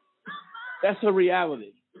 That's a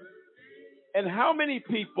reality. And how many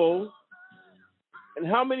people and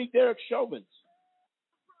how many Derek Chauvins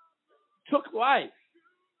took life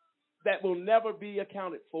that will never be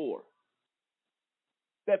accounted for?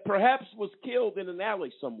 That perhaps was killed in an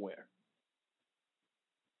alley somewhere,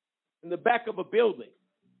 in the back of a building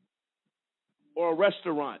or a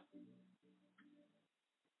restaurant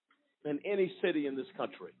in any city in this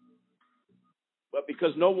country. But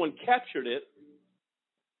because no one captured it,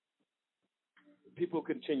 people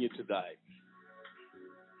continue to die.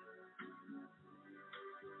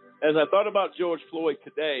 As I thought about George Floyd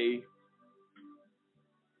today,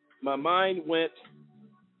 my mind went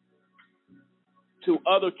to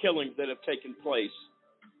other killings that have taken place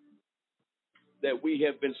that we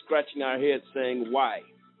have been scratching our heads saying, why?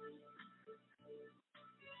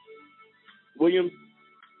 William,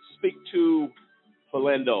 speak to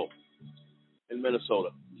Philando in Minnesota.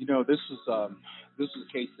 You know, this is a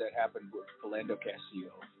case that happened with Philando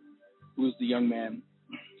Castillo, who was the young man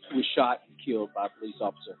who was shot and killed by a police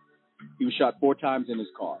officer. He was shot 4 times in his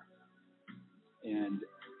car. And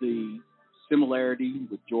the similarity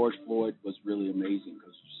with George Floyd was really amazing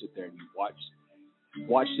because you sit there and you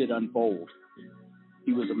watched it unfold.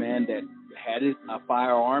 He was a man that had a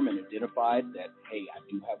firearm and identified that, hey, I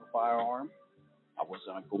do have a firearm. I was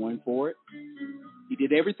not going for it. He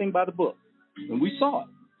did everything by the book. And we saw it.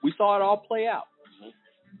 We saw it all play out.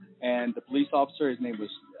 And the police officer, his name was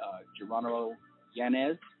Geronimo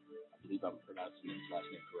Yanez, I believe I'm pronouncing his last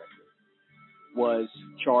name correctly, was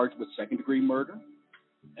charged with second-degree murder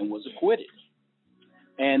and was acquitted.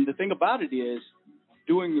 And the thing about it is,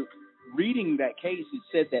 reading that case, it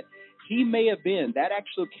said that he may have been, that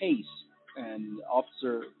actual case, and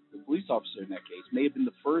the police officer in that case, may have been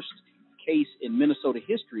the first case in Minnesota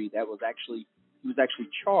history that he was actually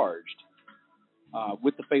charged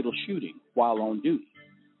with the fatal shooting while on duty.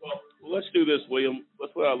 Well, let's do this, William.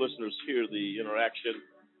 Let's let our listeners hear the interaction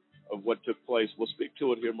of what took place. We'll speak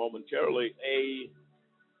to it here momentarily.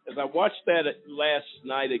 As I watched that last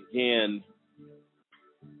night again,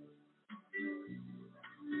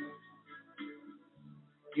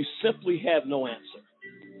 you simply have no answer.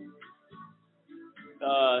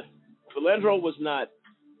 Philando was not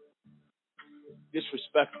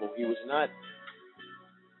disrespectful. He was not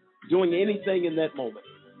doing anything in that moment,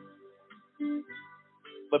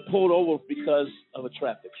 but pulled over because of a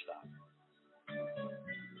traffic stop.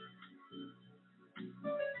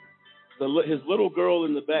 His little girl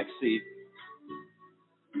in the back seat,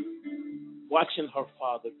 watching her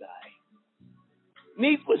father die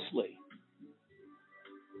needlessly.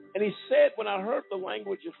 And he said, when I heard the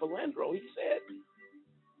language of Philando, he said,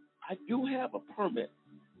 I do have a permit.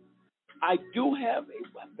 I do have a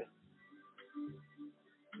weapon.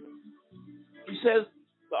 He says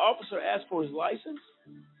the officer asked for his license.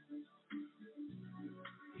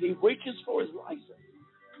 He reaches for his license.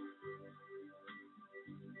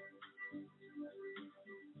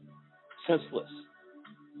 Senseless.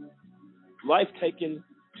 Life taken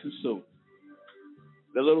too soon.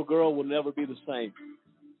 The little girl will never be the same.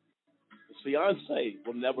 His fiance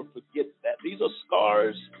will never forget that. These are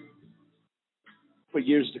scars for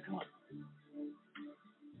years to come.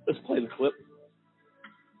 Let's play the clip.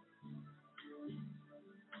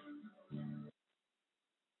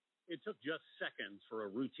 It took just seconds for a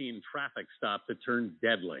routine traffic stop to turn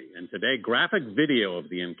deadly, and today graphic video of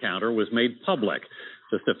the encounter was made public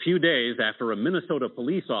just a few days after a Minnesota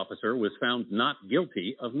police officer was found not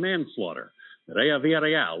guilty of manslaughter. Nerea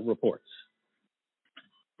Villarreal reports.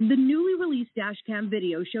 The newly released dashcam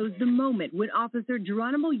video shows the moment when Officer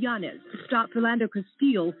Geronimo Yanez stopped Philando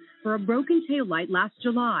Castillo for a broken taillight last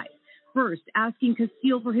July. First, asking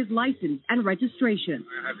Castillo for his license and registration.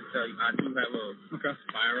 I have to tell you, I do have a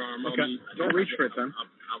firearm on me. Don't reach for it, then.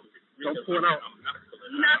 Don't pull it out.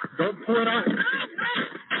 Don't pull it out.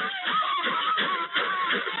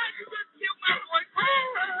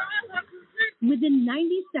 Within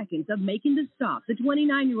 90 seconds of making the stop, the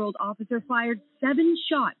 29-year-old officer fired 7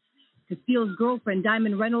 shots. Castillo's girlfriend,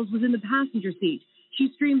 Diamond Reynolds, was in the passenger seat. She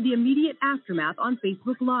streamed the immediate aftermath on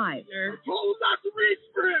Facebook Live. I told not to reach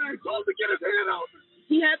for it. I told him to get his hand out.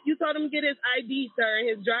 You told him to get his ID, sir, and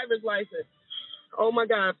his driver's license. Oh, my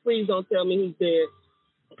God, please don't tell me he's dead.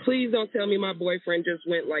 Please don't tell me my boyfriend just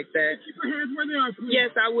went like that. Keep your hands where they are, please.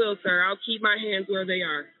 Yes, I will, sir. I'll keep my hands where they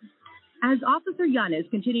are. As Officer Yanez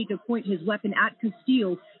continued to point his weapon at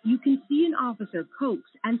Castillo, you can see an officer coax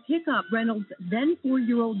and pick up Reynolds' then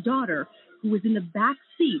 4-year-old daughter, who was in the back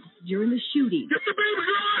seat during the shooting. Get the baby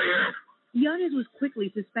girl out of here! Yanez was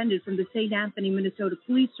quickly suspended from the St. Anthony, Minnesota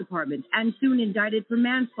Police Department and soon indicted for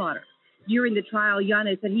manslaughter. During the trial,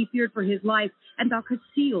 Yanez said he feared for his life and thought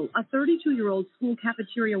Castillo, a 32-year-old school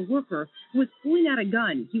cafeteria worker who was pulling out a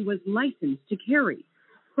gun he was licensed to carry.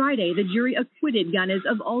 Friday, the jury acquitted Yanez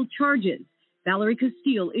of all charges. Valerie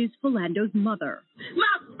Castillo is Philando's mother.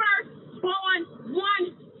 My firstborn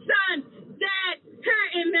son died here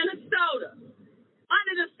in Minnesota.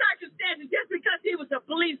 Under the circumstances, just because he was a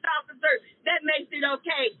police officer, that makes it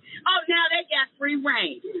okay. Oh, now they got free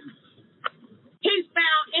reign. He's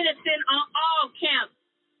found innocent on all counts.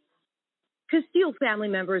 Castillo family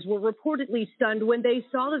members were reportedly stunned when they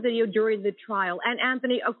saw the video during the trial. And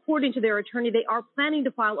Anthony, according to their attorney, they are planning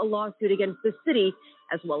to file a lawsuit against the city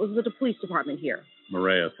as well as the police department here.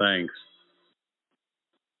 Maria, thanks.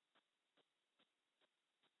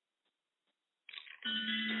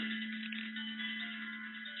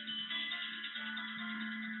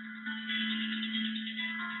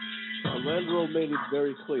 Alejandro made it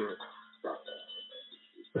very clear.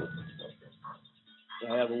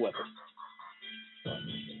 I have a weapon.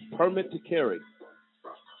 Permit to carry.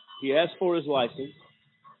 He asked for his license.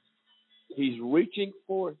 He's reaching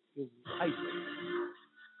for his license.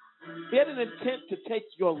 He had an intent to take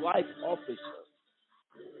your life, officer.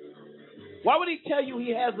 Why would he tell you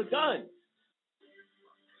he has a gun?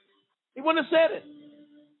 He wouldn't have said it.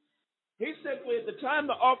 He simply, at the time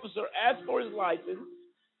the officer asked for his license,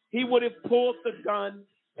 he would have pulled the gun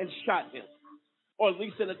and shot him, or at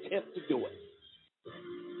least an attempt to do it.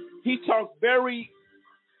 He talked very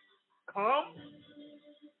calm.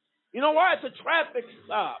 You know why? It's a traffic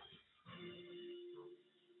stop.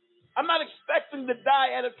 I'm not expecting to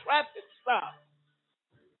die at a traffic stop.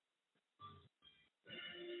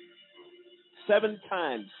 7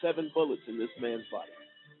 times, 7 bullets in this man's body.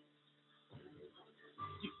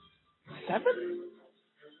 7?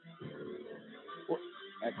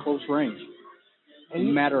 At close range. In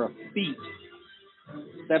a matter of feet.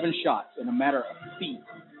 7 shots in a matter of feet.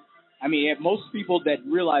 I mean, most people that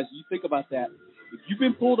realize, you think about that, if you've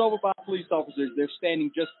been pulled over by police officers, they're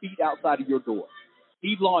standing just feet outside of your door.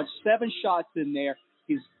 He launched 7 shots in there.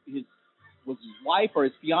 His wife or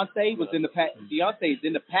his fiance was in the fiance is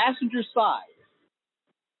in the passenger side,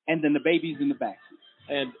 and then the baby's in the backseat.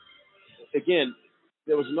 And again,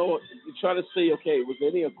 there was no. You try to see, okay, was there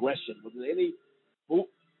any aggression? Was there any? Well,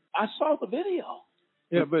 I saw the video.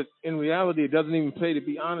 Yeah, but in reality, it doesn't even pay to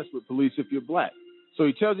be honest with police if you're black. So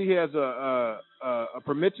he tells you he has a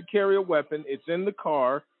permit to carry a weapon. It's in the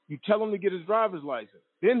car. You tell him to get his driver's license.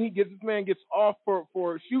 Then this man gets off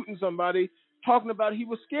for shooting somebody, talking about he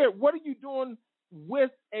was scared. What are you doing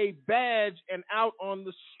with a badge and out on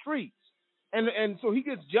the streets? And so he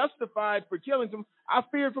gets justified for killing him. I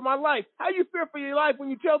feared for my life. How you fear for your life when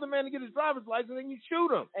you tell the man to get his driver's license and you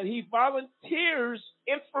shoot him? And he volunteers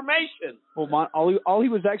information. Well, all he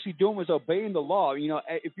was actually doing was obeying the law. You know,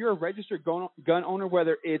 if you're a registered gun owner,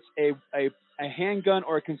 whether it's a handgun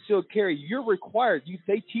or a concealed carry, you're required.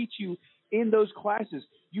 They teach you in those classes.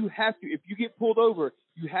 You have to. If you get pulled over,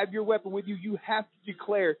 you have your weapon with you. You have to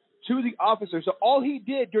declare to the officer. So all he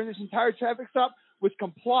did during this entire traffic stop was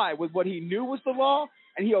comply with what he knew was the law,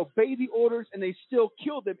 and he obeyed the orders, and they still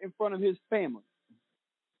killed him in front of his family.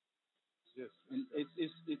 And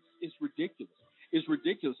it's ridiculous. It's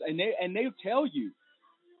ridiculous, and they tell you.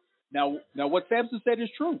 Now what Samson said is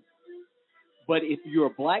true. But if you're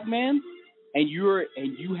a black man and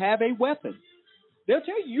you have a weapon, they'll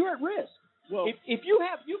tell you you're at risk. Well, if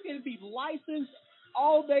you can be licensed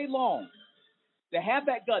all day long to have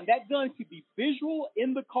that gun. That gun could be visual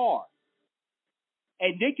in the car.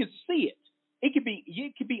 And they could see it. It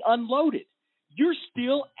could be unloaded. You're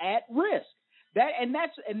still at risk.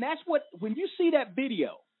 That's what, when you see that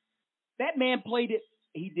video, that man played it.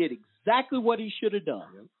 He did exactly what he should have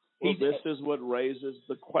done. Well, this is what raises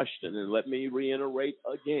the question, and let me reiterate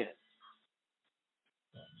again.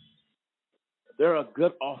 There are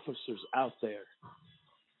good officers out there.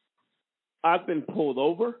 I've been pulled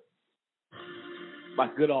over by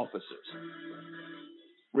good officers,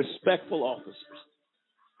 respectful officers.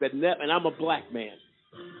 And I'm a black man,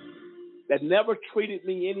 that never treated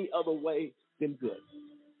me any other way than good.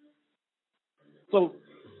 So,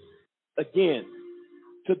 again,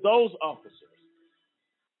 to those officers,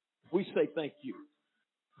 we say thank you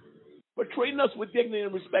for treating us with dignity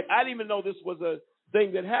and respect. I didn't even know this was a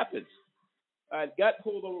thing that happens. I got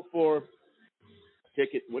pulled over for a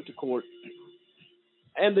ticket, went to court,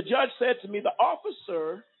 and the judge said to me, the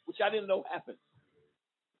officer, which I didn't know happened,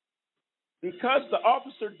 because the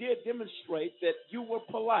officer did demonstrate that you were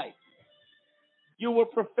polite, you were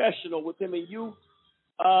professional with him, and you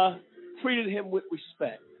treated him with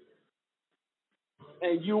respect,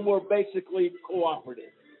 and you were basically cooperative.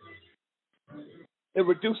 It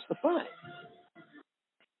reduced the fine.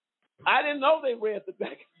 I didn't know they read the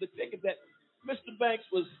back of the ticket that Mr. Banks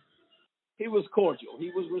was cordial. He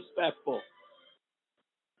was respectful.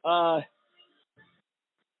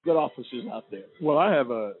 Good officers out there. Well, I have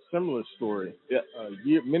a similar story.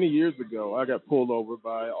 Yeah. Many years ago, I got pulled over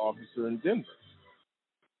by an officer in Denver.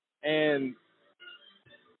 And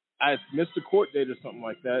I missed a court date or something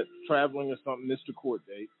like that, traveling or something, missed a court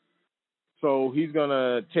date. So he's going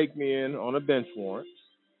to take me in on a bench warrant.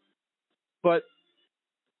 But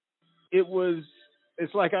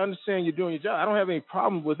it's like, I understand you're doing your job. I don't have any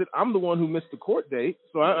problem with it. I'm the one who missed the court date.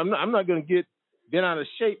 So I'm not going to get bent out of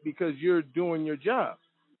shape because you're doing your job.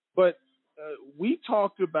 But we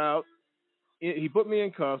talked about, he put me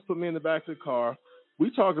in cuffs, put me in the back of the car. We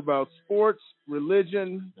talked about sports,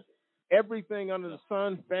 religion, everything under the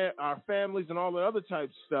sun, our families, and all the other type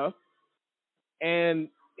of stuff. And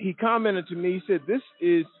he commented to me, he said,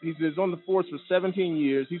 he was on the force for 17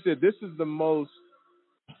 years. He said, this is the most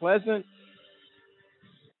pleasant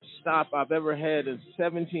stop I've ever had in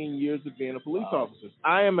 17 years of being a police officer.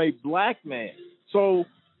 I am a black man. So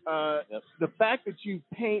the fact that you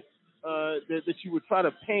paint, that you would try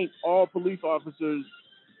to paint all police officers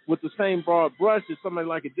with the same broad brush as somebody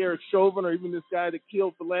like a Derek Chauvin or even this guy that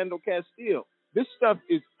killed Philando Castile. This stuff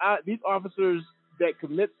is these officers that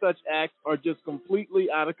commit such acts are just completely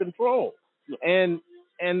out of control. And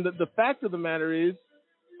the fact of the matter is,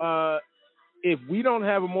 if we don't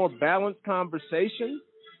have a more balanced conversation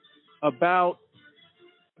about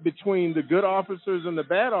between the good officers and the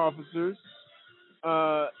bad officers,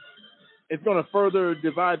 it's going to further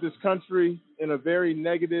divide this country in a very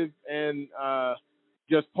negative and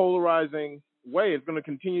just polarizing way. It's going to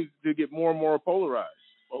continue to get more and more polarized.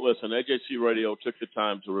 Well, listen, AJC Radio took the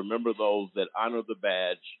time to remember those that honor the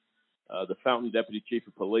badge. The Fountain Deputy Chief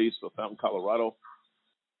of Police of Fountain, Colorado,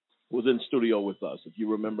 was in studio with us, if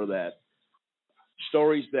you remember that.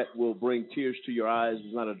 Stories that will bring tears to your eyes.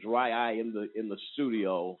 There's not a dry eye in the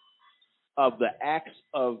studio of the acts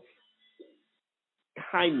of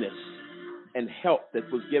kindness and help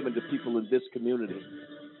that was given to people in this community.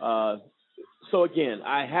 So again,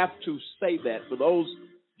 I have to say that for those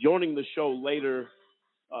joining the show later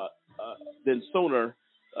than sooner,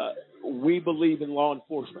 we believe in law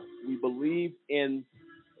enforcement. We believe in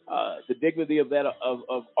the dignity of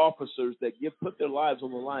officers that put their lives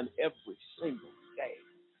on the line every single day.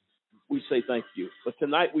 We say thank you. But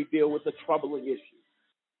tonight we deal with a troubling issue.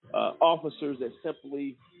 Officers that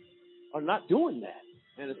simply are not doing that.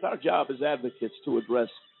 And it's our job as advocates to address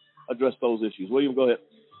those issues. William, go ahead.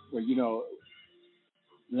 Well,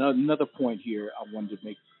 another point here I wanted to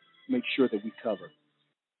make sure that we cover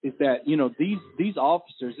is that, these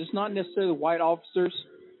officers, it's not necessarily white officers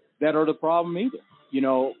that are the problem either.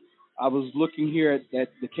 I was looking here at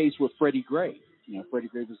the case with Freddie Gray. Freddie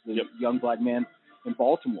Gray was the young black man in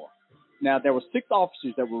Baltimore. Now, there were 6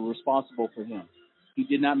 officers that were responsible for him. He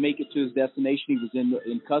did not make it to his destination. He was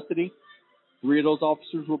in custody. 3 of those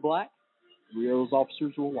officers were black. 3 of those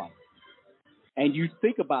officers were white. And you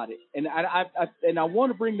think about it, and I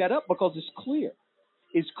want to bring that up because it's clear.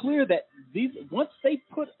 It's clear that once they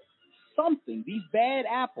put something, these bad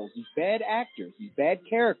apples, these bad actors, these bad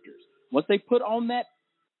characters, once they put on that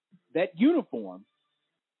uniform,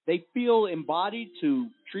 they feel embodied to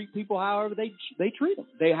treat people however they treat them,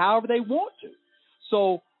 however they want to.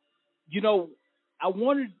 So, I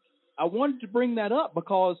wanted to bring that up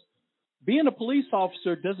because being a police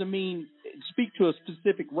officer doesn't mean speak to a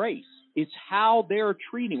specific race. It's how they're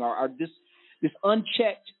treating or this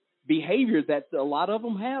unchecked behavior that a lot of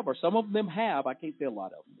them have, or some of them have. I can't say a lot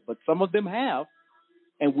of them, but some of them have.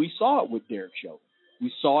 And we saw it with Derek Chauvin.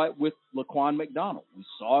 We saw it with Laquan McDonald. We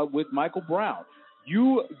saw it with Michael Brown.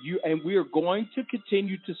 And we are going to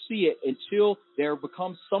continue to see it until there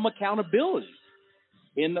becomes some accountability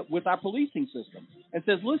with our policing system and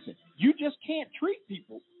says, listen, you just can't treat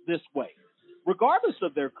people this way, regardless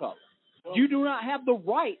of their color. You do not have the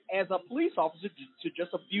right as a police officer to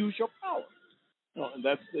just abuse your power. No, and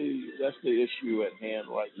that's the issue at hand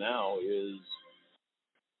right now is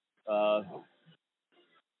how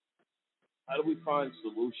do we find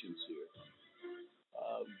solutions here?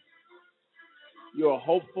 You're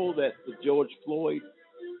hopeful that the George Floyd,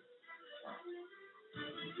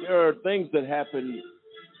 there are things that happen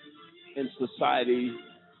in society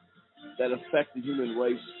that affect the human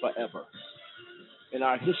race forever. In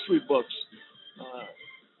our history books,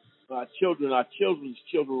 our children's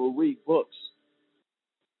children will read books,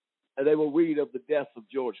 and they will read of the death of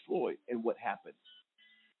George Floyd and what happened.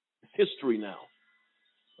 It's history now.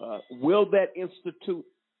 Will that institute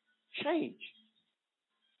change?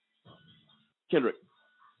 Kendrick.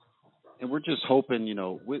 And we're just hoping,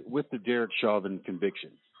 with the Derek Chauvin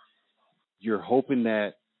conviction, you're hoping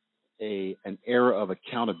that an era of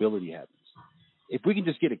accountability happens. If we can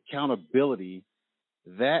just get accountability,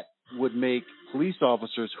 that would make police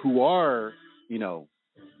officers who are,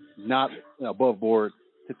 not above board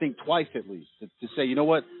to think twice at least, to say, you know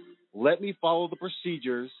what, let me follow the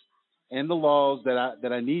procedures and the laws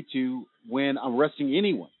that I need to when I'm arresting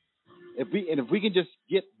anyone. If we can just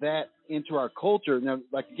get that into our culture, now,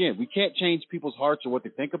 like again, we can't change people's hearts or what they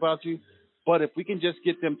think about you, but if we can just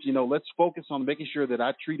get them to, let's focus on making sure that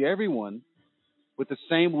I treat everyone with the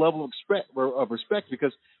same level of respect,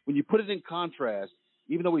 because when you put it in contrast,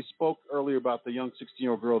 even though we spoke earlier about the young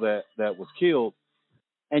 16-year-old girl that was killed,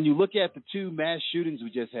 and you look at the 2 mass shootings we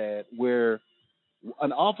just had where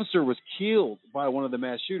an officer was killed by one of the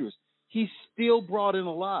mass shooters. He's still brought in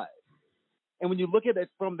alive. And when you look at it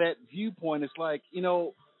from that viewpoint, it's like, you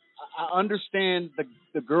know, I understand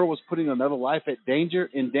the girl was putting another life in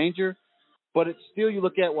danger, but it's still, you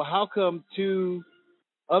look at, well, how come two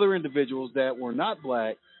other individuals that were not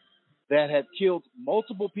black that had killed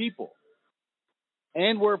multiple people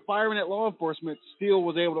and were firing at law enforcement still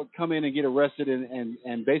was able to come in and get arrested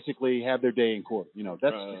and basically have their day in court? You know,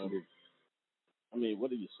 that's I mean, what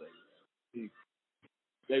do you say?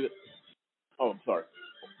 David? Oh, I'm sorry.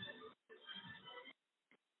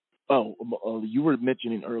 Oh, you were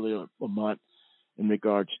mentioning earlier, Lamont, in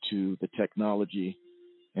regards to the technology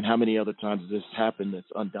and how many other times this happened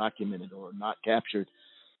that's undocumented or not captured.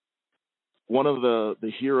 One of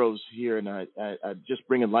the heroes here, and I just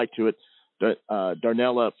bringing light to it,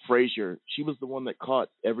 Darnella Frazier, she was the one that caught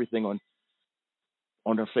everything on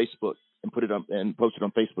her Facebook and put it on and posted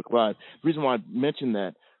on Facebook Live. The reason why I mentioned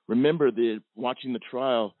that, remember watching the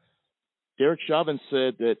trial, Derek Chauvin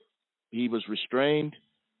said that he was restrained,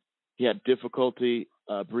 he had difficulty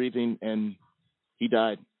breathing, and he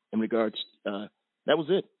died. In regards, that was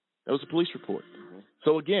it. That was a police report. Mm-hmm.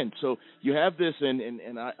 So again, you have this,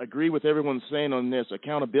 and I agree with everyone saying on this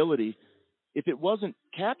accountability. If it wasn't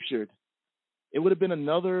captured, it would have been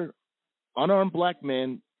another unarmed black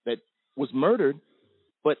man that was murdered,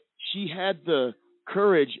 but she had the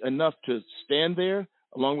courage enough to stand there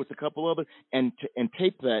along with a couple other and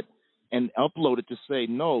tape that and upload it to say,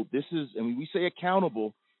 no, this is, and when we say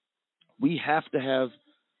accountable, we have to have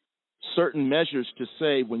certain measures to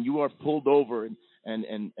say when you are pulled over and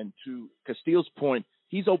to Castillo's point,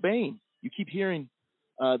 he's obeying. You keep hearing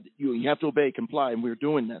you have to obey, comply, and we're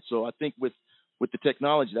doing that. So I think with the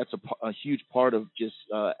technology, that's a huge part of just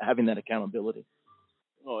having that accountability.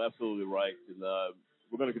 Oh, absolutely right. And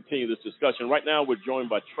we're going to continue this discussion. Right now, we're joined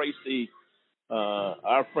by Tracy,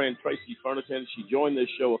 our friend Tracy Furniton. She joined this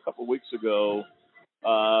show a couple weeks ago,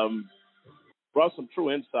 brought some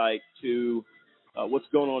true insight to what's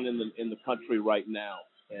going on in the country right now.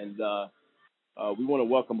 And we want to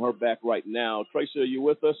welcome her back right now. Tracy, are you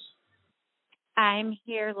with us? I'm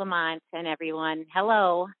here, Lamont, and everyone.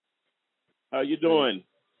 Hello. How are you doing?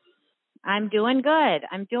 I'm doing good.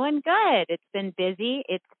 It's been busy.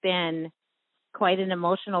 It's been quite an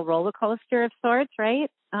emotional roller coaster of sorts, right?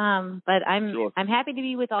 But I'm happy to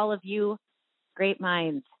be with all of you. Great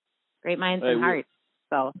minds and hearts.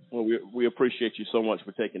 So. Well, we appreciate you so much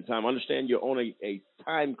for taking time. I understand you're on a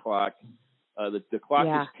time clock. The clock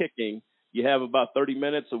is ticking. You have about 30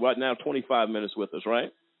 minutes, or right now 25 minutes with us,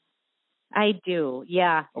 right? I do,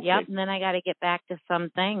 yeah. Okay. Yep, and then I got to get back to some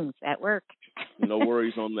things at work. No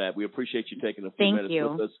worries on that. We appreciate you taking a few minutes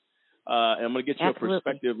with us. And I'm going to get your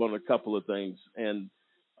perspective on a couple of things. And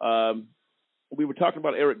we were talking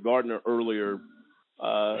about Eric Gardner earlier,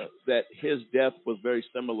 that his death was very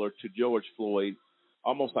similar to George Floyd,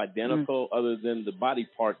 almost identical, other than the body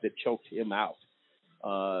part that choked him out,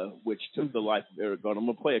 which took the life of Eric Gardner. I'm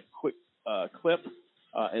going to play a quick clip,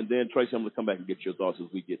 and then, Tracy, I'm going to come back and get your thoughts as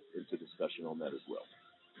we get into discussion on that as well.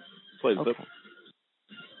 Play the clip.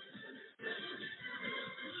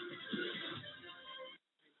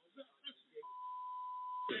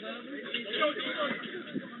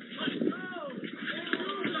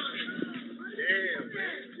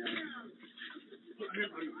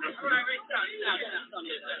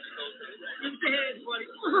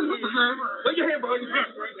 Put your hand, buddy.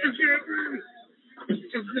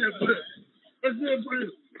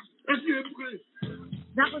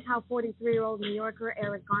 That was how 43-year-old New Yorker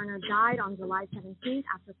Eric Garner died on July 17th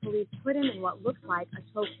after police put him in what looks like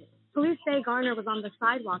a chokehold. Police say Garner was on the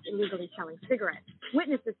sidewalk illegally selling cigarettes.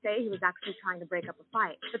 Witnesses say he was actually trying to break up a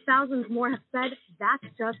fight. But thousands more have said that's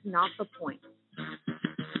just not the point.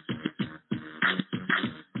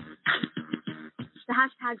 The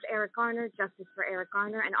hashtags Eric Garner, Justice for Eric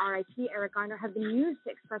Garner, and RIP Eric Garner have been used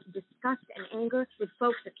to express disgust and anger with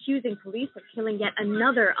folks accusing police of killing yet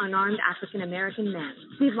another unarmed African-American man.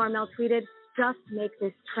 Steve Marmel tweeted, "Just make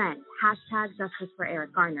this trend. Hashtag Justice for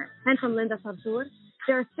Eric Garner." And from Linda Sarsour,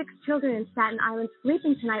 there are 6 children in Staten Island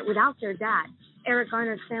sleeping tonight without their dad. Eric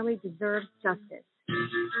Garner's family deserves justice.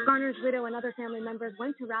 Garner's widow and other family members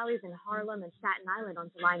went to rallies in Harlem and Staten Island on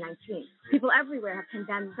July 19th. People everywhere have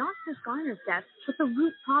condemned not just Garner's death, but the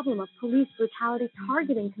root problem of police brutality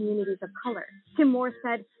targeting communities of color. Kim Moore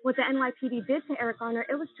said, "What the NYPD did to Eric Garner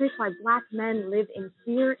illustrates why black men live in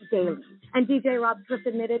fear daily." And DJ Rob Swift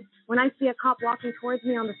admitted, "When I see a cop walking towards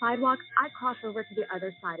me on the sidewalk, I cross over to the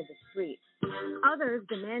other side of the street." Others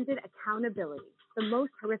demanded accountability. The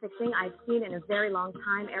most horrific thing I've seen in a very long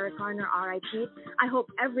time, Eric Garner, R.I.P. I hope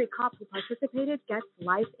every cop who participated gets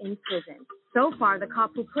life in prison. So far, the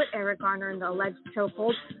cop who put Eric Garner in the alleged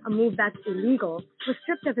chokehold, a move that's illegal, was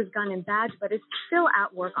stripped of his gun and badge, but is still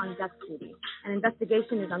at work on desk duty. An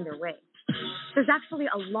investigation is underway. There's actually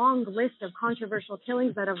a long list of controversial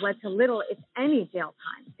killings that have led to little, if any, jail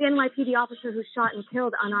time. The NYPD officer who shot and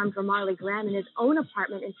killed unarmed Ramarley Graham in his own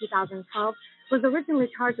apartment in 2012 was originally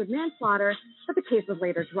charged with manslaughter, but the case was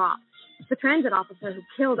later dropped. The transit officer who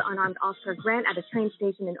killed unarmed Oscar Grant at a train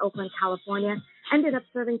station in Oakland, California, ended up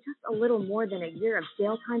serving just a little more than a year of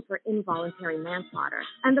jail time for involuntary manslaughter.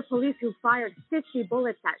 And the police who fired 50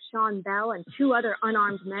 bullets at Sean Bell and 2 other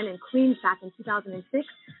unarmed men in Queens back in 2006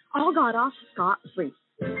 all got off scot-free.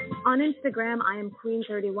 On Instagram, I am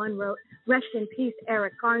Queen31 wrote, "Rest in peace,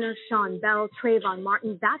 Eric Garner, Sean Bell, Trayvon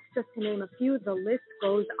Martin." That's just to name a few. The list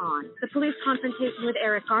goes on. The police confrontation with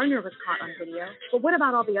Eric Garner was caught on video. But what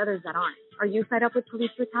about all the others that aren't? Are you fed up with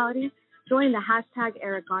police brutality? Join the hashtag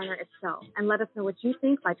Eric Garner if so, and let us know what you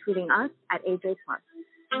think by tweeting us at AJ Clark.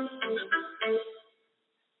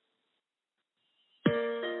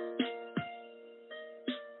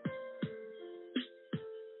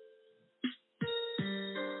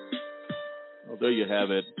 Well, there you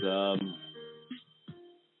have it.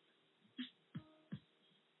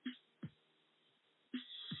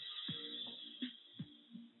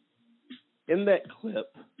 In that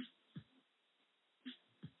clip,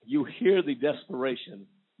 you hear the desperation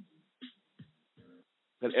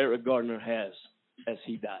that Eric Garner has as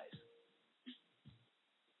he dies.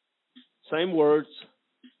 Same words,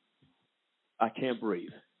 "I can't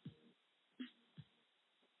breathe."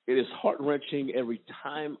 It is heart-wrenching every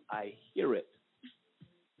time I hear it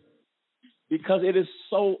because it is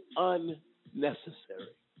so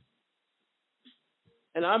unnecessary.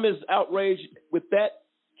 And I'm as outraged with that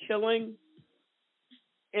killing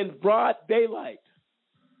in broad daylight,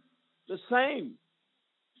 the same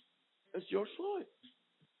as George Floyd.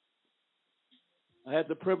 I had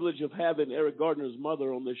the privilege of having Eric Garner's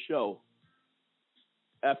mother on this show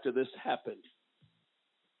after this happened.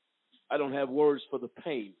 I don't have words for the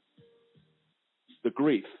pain, the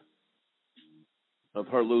grief of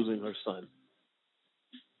her losing her son.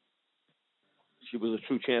 She was a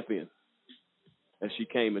true champion as she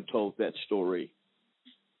came and told that story.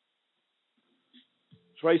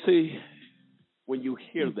 Tracy, when you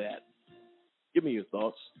hear that, give me your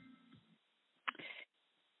thoughts.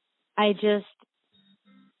 I just,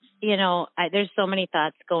 there's so many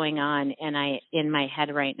thoughts going on, and in my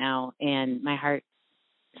head right now, and my heart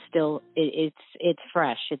still, it's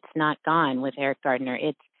fresh. It's not gone with Eric Garner.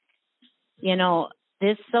 It's,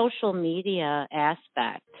 this social media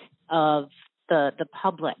aspect of the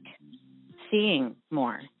public seeing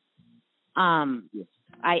more.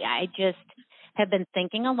 I just have been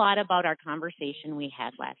thinking a lot about our conversation we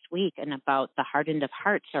had last week and about the hardened of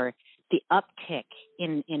hearts, or the uptick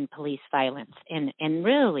in police violence, and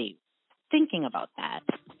really thinking about that,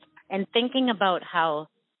 and thinking about how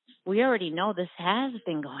we already know this has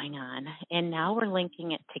been going on, and now we're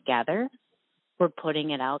linking it together. We're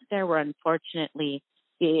putting it out there. We're unfortunately,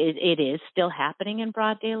 it is still happening in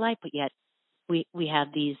broad daylight, but yet we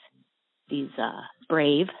have these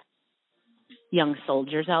brave young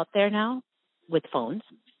soldiers out there now with phones,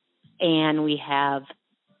 and we have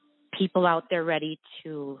people out there ready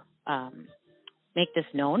to make this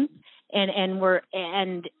known, and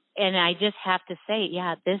I just have to say,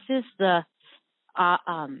 this is the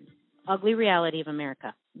ugly reality of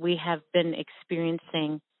America. We have been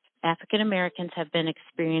experiencing, African Americans have been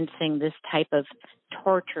experiencing this type of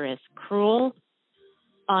torturous, cruel,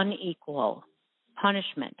 unequal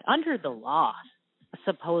punishment under the law,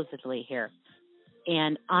 supposedly here,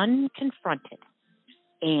 and unconfronted.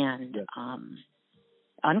 And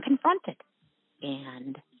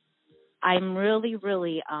I'm really,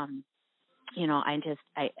 really,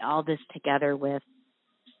 all this together with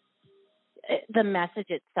the message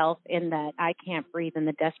itself, in that I can't breathe, and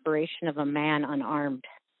the desperation of a man unarmed,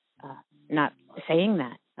 not saying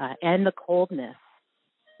that, and the coldness.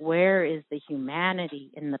 Where is the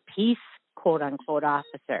humanity in the peace, quote unquote,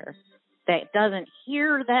 officer that doesn't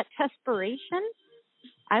hear that desperation?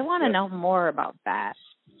 I want to know more about that.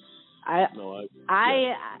 I'm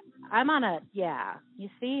on a, you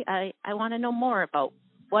see, I want to know more about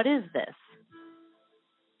what is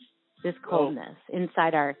this coldness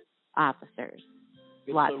inside our officers.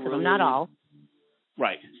 Lots of them, not all.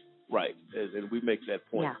 Right. And we make that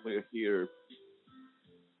point clear here.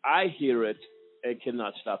 I hear it and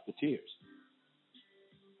cannot stop the tears.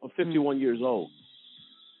 I'm 51 years old.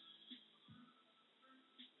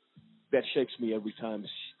 that shakes me every time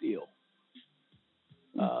still.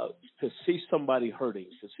 To see somebody hurting,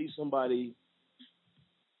 to see somebody,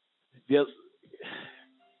 it's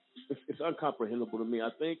incomprehensible to me. I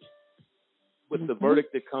think with the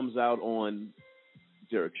verdict that comes out on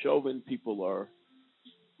Derek Chauvin, people are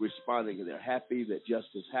responding and they're happy that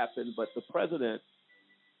justice happened. But the president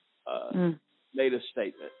made a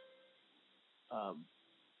statement,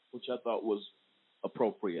 which I thought was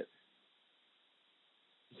appropriate.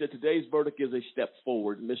 He said, today's verdict is a step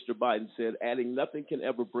forward, Mr. Biden said, adding nothing can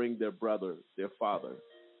ever bring their brother, their father,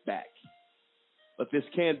 back. But this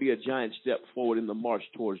can be a giant step forward in the march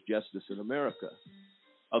towards justice in America.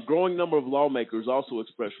 A growing number of lawmakers also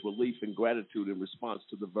expressed relief and gratitude in response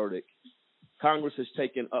to the verdict. Congress has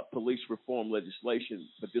taken up police reform legislation,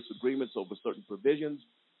 but disagreements over certain provisions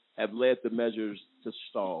have led the measures to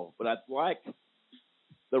stall. But I'd like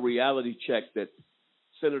the reality check that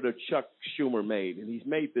Senator Chuck Schumer made, and he's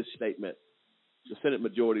made this statement. The Senate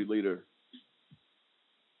Majority Leader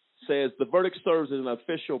says the verdict serves as an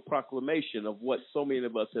official proclamation of what so many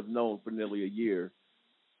of us have known for nearly a year,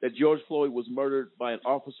 that George Floyd was murdered by an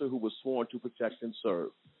officer who was sworn to protect and serve.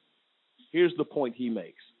 Here's the point he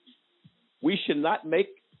makes. We should not make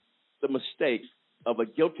the mistake of a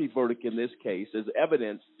guilty verdict in this case as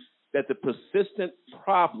evidence that the persistent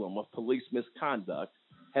problem of police misconduct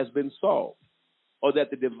has been solved, or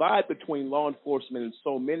that the divide between law enforcement and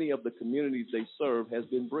so many of the communities they serve has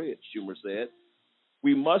been bridged, Schumer said.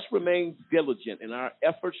 We must remain diligent in our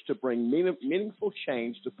efforts to bring meaningful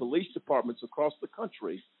change to police departments across the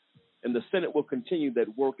country, and the Senate will continue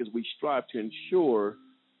that work as we strive to ensure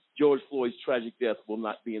George Floyd's tragic death will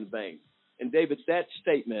not be in vain. And David, that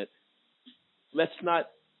statement, let's not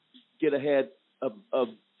get ahead of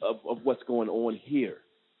what's going on here.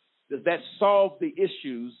 Does that solve the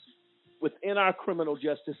issues within our criminal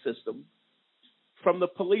justice system, from the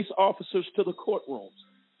police officers to the courtrooms?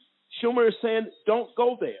 Schumer is saying, don't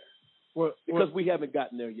go there because we haven't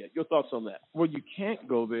gotten there yet. Your thoughts on that? Well, you can't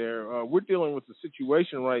go there. We're dealing with the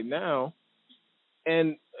situation right now,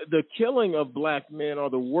 and the killing of black men are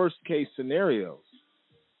the worst case scenarios.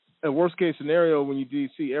 A worst case scenario when you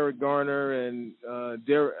see Eric Garner and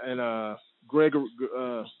George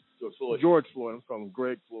Floyd. I'm calling him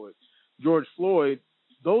Greg Floyd. George Floyd.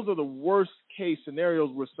 Those are the worst case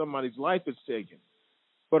scenarios where somebody's life is taken.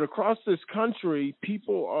 But across this country,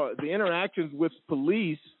 the interactions with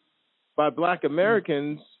police by black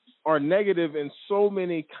Americans are negative in so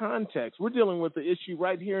many contexts. We're dealing with the issue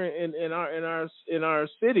right here in our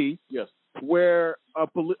city, yes, where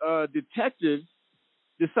a detective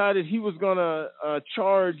decided he was going to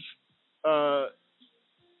charge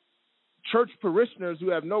church parishioners who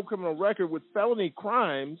have no criminal record with felony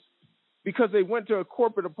crimes because they went to a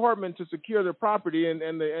corporate apartment to secure their property, and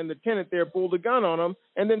the tenant there pulled a gun on them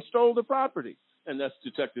and then stole the property. And that's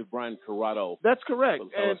Detective Brian Corrado. That's correct.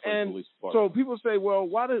 And so people say, well,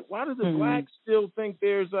 why do the blacks still think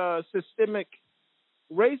there's systemic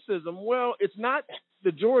racism? Well, it's not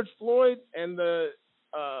the George Floyd and the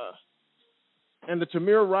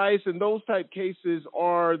Tamir Rice and those type cases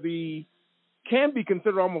can be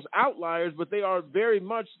considered almost outliers, but they are very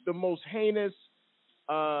much the most heinous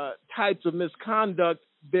types of misconduct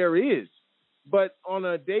there is. But on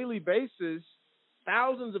a daily basis,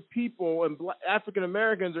 thousands of people and African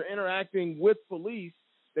Americans are interacting with police.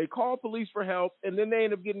 They call police for help, and then they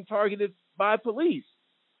end up getting targeted by police.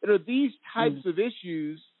 It are these types of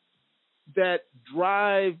issues that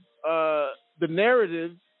drive the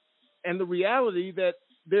narrative and the reality that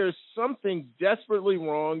there's something desperately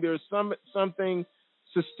wrong. There's something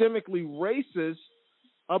systemically racist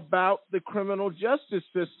about the criminal justice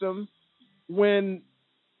system when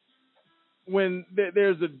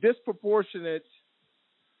there's a disproportionate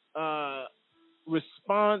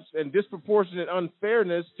response and disproportionate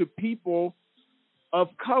unfairness to people of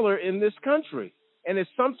color in this country. And it's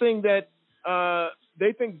something that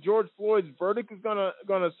they think George Floyd's verdict is gonna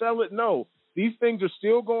settle it. No, these things are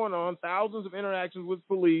still going on. Thousands of interactions with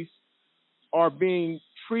police are being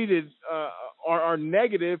treated are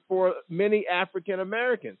negative for many African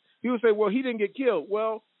Americans. People say, well, he didn't get killed.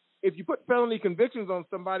 Well, if you put felony convictions on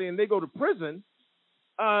somebody and they go to prison,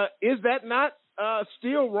 is that not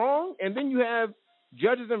still wrong? And then you have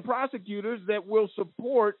judges and prosecutors that will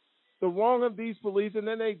support the wrong of these police, and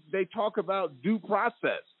then they talk about due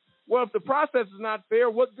process. Well, if the process is not fair,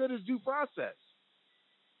 what good is due process?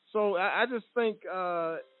 So I just think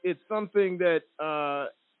it's something that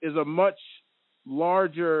is a much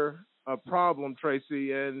larger problem,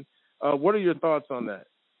 Tracy. And what are your thoughts on that?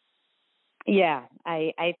 Yeah,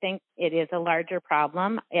 I think it is a larger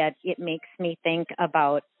problem. It makes me think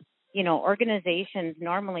about organizations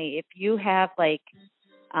normally, if you have like,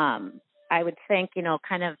 I would think,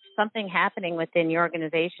 kind of something happening within your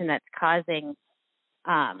organization that's causing,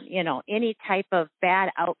 any type of bad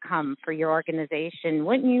outcome for your organization,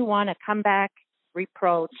 wouldn't you want to come back,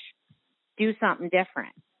 reproach, do something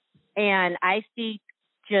different? And I see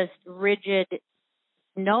just rigid,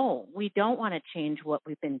 no, we don't want to change what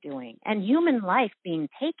we've been doing. And human life being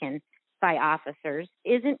taken by officers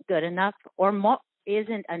isn't good enough or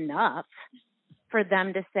isn't enough for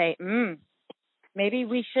them to say, maybe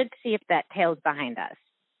we should see if that tail's behind us.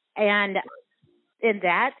 And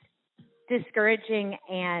that's discouraging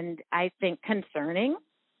and I think concerning.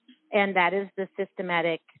 And that is the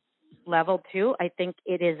systematic level too. I think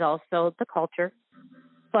it is also the culture.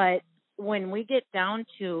 But when we get down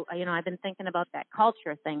to, I've been thinking about that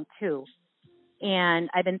culture thing too. And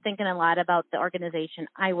I've been thinking a lot about the organization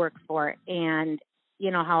I work for and,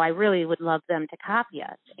 how I really would love them to copy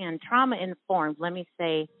us. And trauma-informed, let me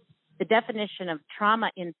say, the definition of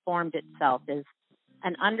trauma-informed itself is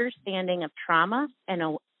an understanding of trauma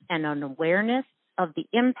and an awareness of the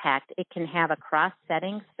impact it can have across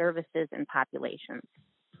settings, services, and populations.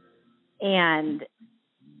 And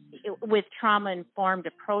with trauma-informed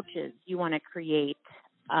approaches, you want to create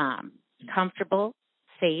comfortable,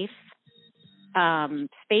 safe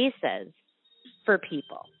spaces for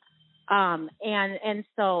people. And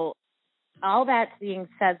so all that's being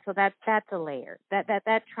said, so that's a layer.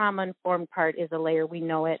 That trauma-informed part is a layer. We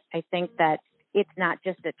know it. I think that it's not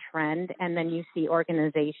just a trend. And then you see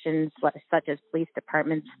organizations such as police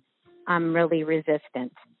departments really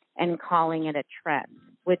resistant and calling it a trend,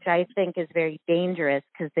 which I think is very dangerous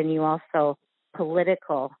because then you also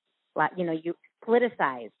you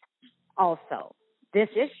politicize also this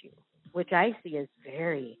issue, which I see as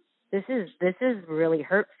this is really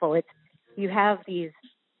hurtful. You have these,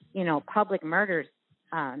 public murders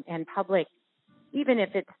and public, even if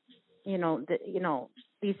it's,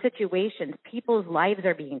 these situations, people's lives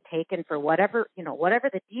are being taken for whatever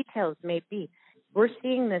the details may be. We're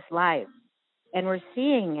seeing this live and we're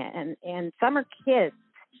seeing it and some are kids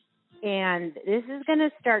and this is going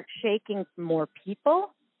to start shaking more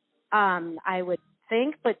people. I would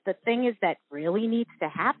think, but the thing is that really needs to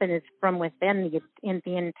happen is from within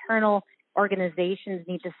the internal organizations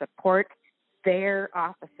need to support their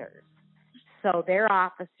officers. So their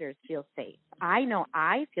officers feel safe. I know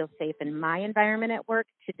I feel safe in my environment at work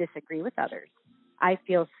to disagree with others. I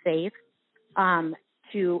feel safe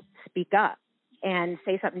to speak up and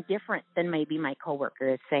say something different than maybe my coworker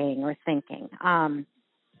is saying or thinking.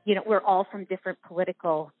 We're all from different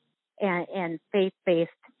political and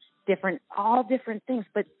faith-based, all different things.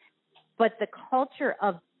 But the culture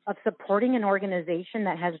of supporting an organization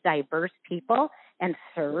that has diverse people and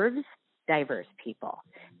serves diverse people.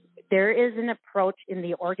 There is an approach in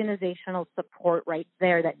the organizational support right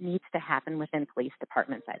there that needs to happen within police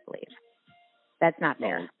departments, I believe. That's not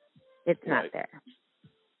there. It's not there.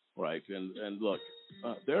 Right. And look,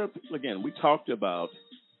 again, we talked about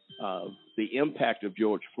the impact of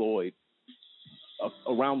George Floyd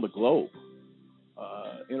around the globe,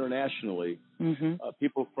 internationally. Mm-hmm.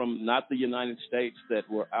 People from not the United States that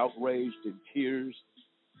were outraged in tears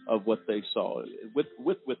of what they saw. With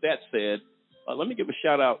that said, let me give a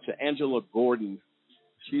shout out to Angela Gordon.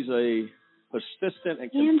 She's a persistent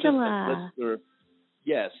and consistent listener.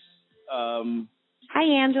 Yes. Hi,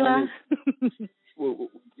 Angela.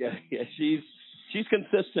 She's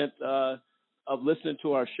consistent of listening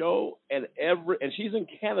to our show, and she's in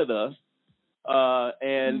Canada,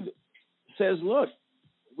 and says, "Look,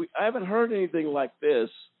 I haven't heard anything like this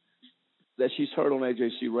that she's heard on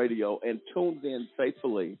AJC Radio," and tuned in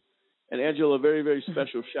faithfully. And Angela, a very, very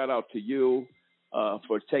special shout out to you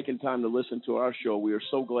for taking time to listen to our show. We are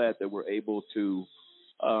so glad that we're able to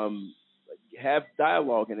have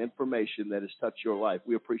dialogue and information that has touched your life.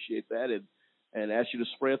 We appreciate that and ask you to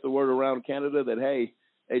spread the word around Canada that, hey,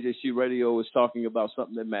 AJC Radio is talking about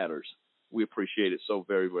something that matters. We appreciate it so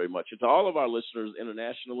very, very much. And to all of our listeners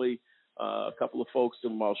internationally, a couple of folks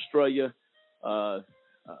from Australia, the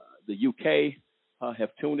UK have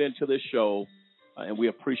tuned into this show. And we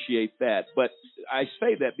appreciate that. But I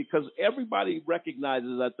say that because everybody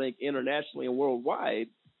recognizes, I think, internationally and worldwide,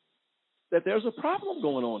 that there's a problem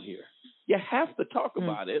going on here. You have to talk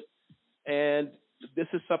about it. And this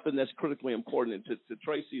is something that's critically important. And to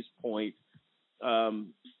Tracy's point,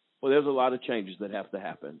 there's a lot of changes that have to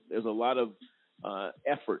happen. There's a lot of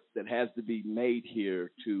effort that has to be made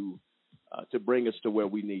here to bring us to where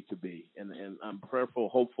we need to be. And I'm prayerful,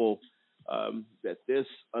 hopeful that this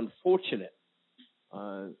unfortunate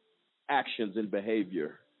actions and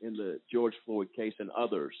behavior in the George Floyd case and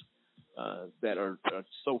others that are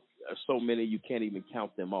so many you can't even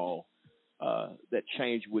count them all. That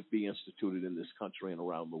change would be instituted in this country and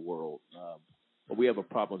around the world. But we have a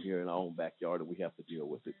problem here in our own backyard, and we have to deal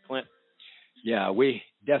with it. Clint? Yeah, we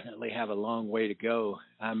definitely have a long way to go.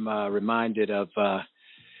 I'm reminded of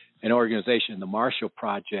an organization, the Marshall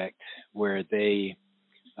Project, where they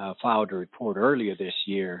filed a report earlier this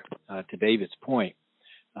year, to David's point,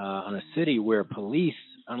 on a city where police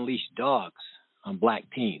unleashed dogs on black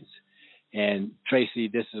teens. And Tracy,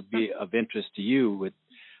 this will be of interest to you. With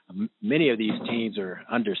many of these teens are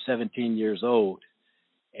under 17 years old,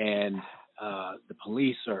 and the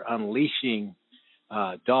police are unleashing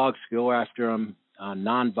dogs to go after them,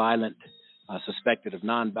 suspected of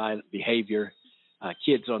nonviolent behavior,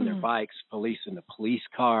 kids on their bikes, police in the police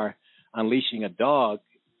car, unleashing a dog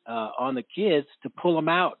on the kids to pull them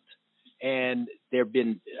out. And there have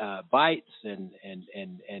been bites, and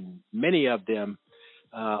many of them,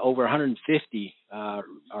 over 150, are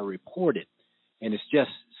reported. And it's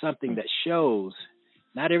just something that shows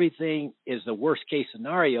not everything is the worst case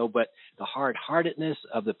scenario, but the hard-heartedness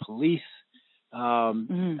of the police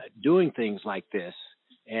doing things like this.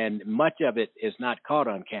 And much of it is not caught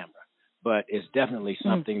on camera, but it's definitely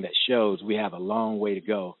something that shows we have a long way to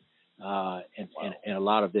go in a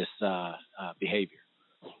lot of this behavior.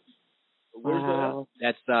 Where's that?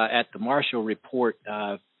 That's at the Marshall Report,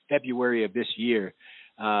 February of this year.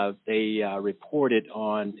 They reported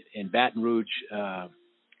in Baton Rouge,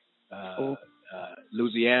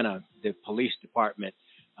 Louisiana, the police department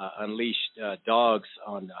unleashed dogs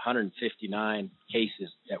on 159 cases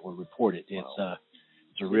that were reported. Wow.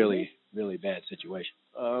 It's a really, really bad situation.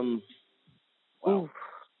 Wow.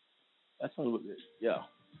 That's yeah.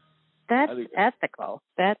 That's ethical.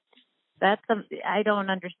 I don't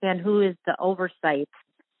understand who is the oversight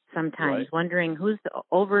sometimes, right. Wondering who's the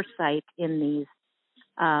oversight in these.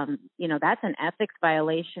 That's an ethics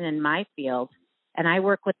violation in my field, and I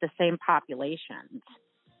work with the same populations.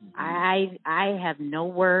 I have no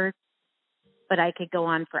words, but I could go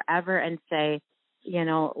on forever and say,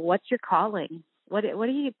 what's your calling? What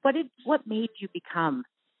made you become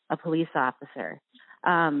a police officer?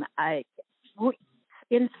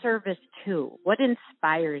 In service to, what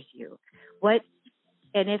inspires you? I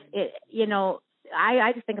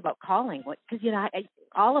just think about calling. Because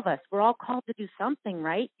all of us, we're all called to do something,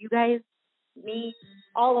 right? You guys, me,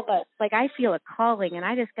 all of us. Like, I feel a calling, and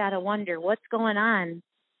I just gotta wonder what's going on,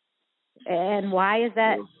 and why is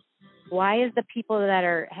that? Why is the people that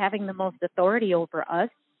are having the most authority over us,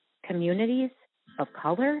 communities of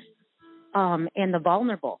color, and the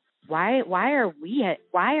vulnerable? Why are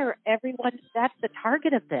everyone? That's the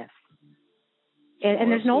target of this,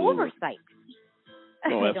 and there's no oversight.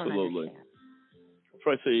 No, absolutely.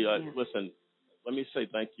 Tracy, listen, let me say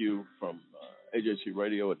thank you from AJC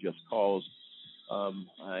Radio at Just Cause.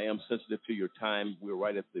 I am sensitive to your time. We're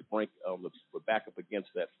right at the brink. We're back up against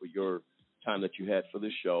that for your time that you had for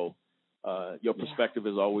this show. Your perspective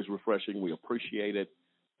is always refreshing. We appreciate it.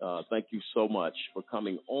 Thank you so much for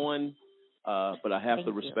coming on. But I have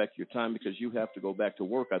to respect your time because you have to go back to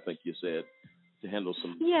work, I think you said, to handle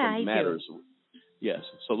some matters. Do. Yes.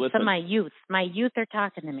 So listen. So my youth are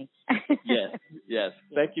talking to me. Yes.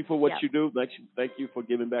 Thank you for what you do. Thank you for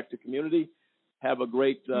giving back to the community. Have a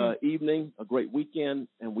great evening, a great weekend,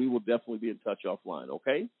 and we will definitely be in touch offline,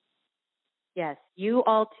 okay? Yes. You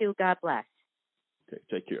all too. God bless. Okay.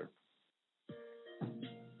 Take care.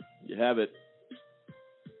 You have it.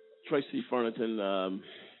 Tracy Furnington,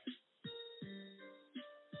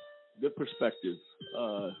 good perspective.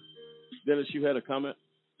 Dennis, you had a comment?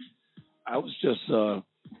 I was just,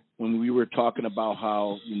 when we were talking about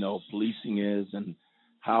how, policing is and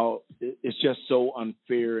how it's just so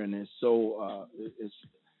unfair, and it's so,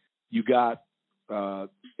 you got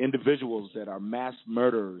individuals that are mass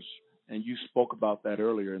murderers, and you spoke about that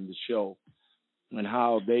earlier in the show, and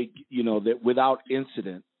how they, that without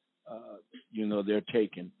incident, they're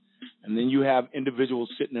taken. And then you have individuals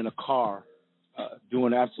sitting in a car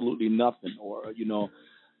doing absolutely nothing, or,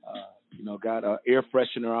 got an air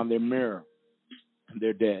freshener on their mirror, and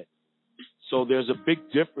they're dead. So there's a big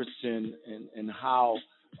difference in how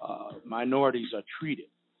minorities are treated.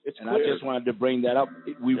 It's and clear. I just wanted to bring that up.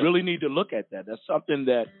 We really need to look at that. That's something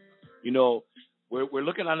that, we're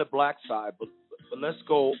looking on the black side, but let's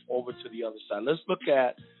go over to the other side. Let's look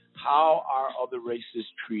at how are other races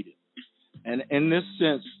treated. And in this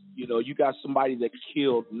sense, you got somebody that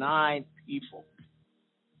killed 9 people,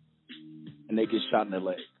 and they get shot in the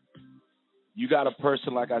leg. You got a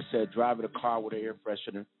person, like I said, driving a car with an air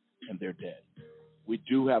freshener, and they're dead. We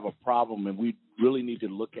do have a problem, and we really need to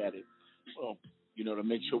look at it, to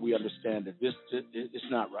make sure we understand that this it's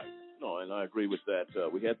not right. No, and I agree with that.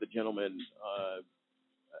 We had the gentleman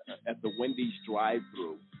at the Wendy's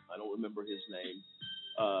drive-thru. I don't remember his name.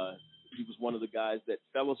 He was one of the guys that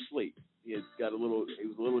fell asleep. He was a little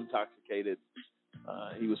intoxicated.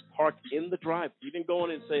 He was parked in the drive. He didn't go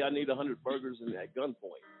in and say, "I need 100 burgers," and at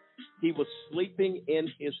gunpoint. He was sleeping in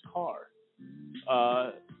his car.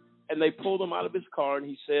 And they pulled him out of his car, and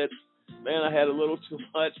he said, "Man, I had a little too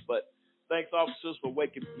much, but thanks, officers, for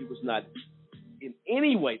waking." He was not in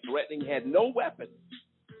any way threatening, had no weapon.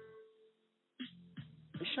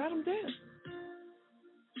 They shot him dead.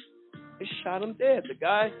 The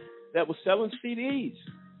guy that was selling CDs,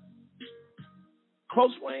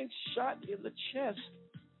 close range shot in the chest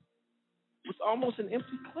with almost an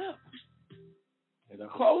empty clip. Yeah,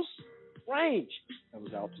 Close range. That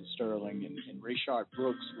was Alton Sterling, and Rayshard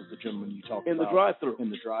Brooks was the gentleman you talked in about. The drive-thru. In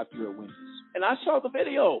the drive-thru at Wendy's. And I saw the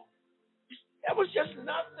video. There was just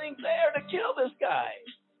nothing there to kill this guy.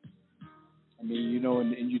 I mean,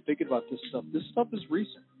 and you think about this stuff is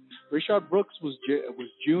recent. Rayshard Brooks was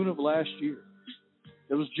June of last year.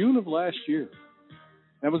 It was June of last year.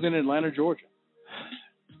 That was in Atlanta, Georgia.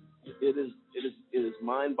 It is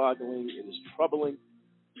mind-boggling. It is troubling.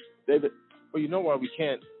 David? Well, you know why we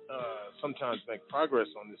can't sometimes make progress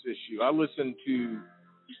on this issue? I listen to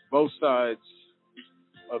both sides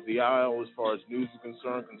of the aisle as far as news is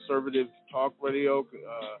concerned, conservative talk radio,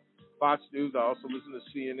 Fox News. I also listen to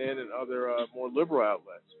CNN and other more liberal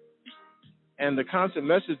outlets. And the constant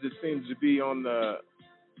message that seems to be on the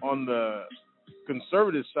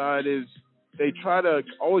conservative side is they try to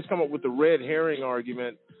always come up with the red herring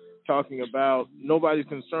argument, talking about nobody's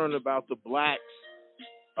concerned about the blacks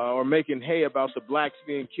or making hay about the blacks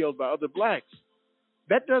being killed by other blacks.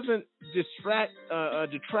 That doesn't detract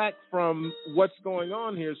from what's going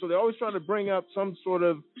on here. So they're always trying to bring up some sort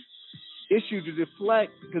of issue to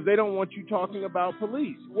deflect because they don't want you talking about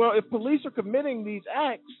police. Well, if police are committing these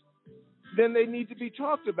acts, then they need to be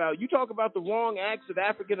talked about. You talk about the wrong acts of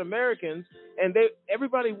African Americans, and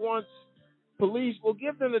everybody wants police. Well,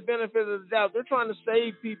 give them the benefit of the doubt. They're trying to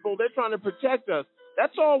save people. They're trying to protect us.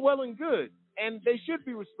 That's all well and good, and they should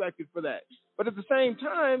be respected for that. But at the same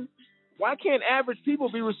time, why can't average people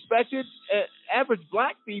be respected, average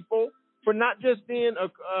black people, for not just being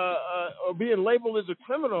or being labeled as a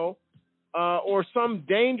criminal or some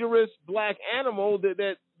dangerous black animal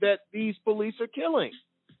that these police are killing?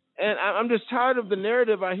 And I'm just tired of the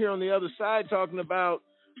narrative I hear on the other side talking about,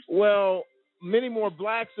 well, many more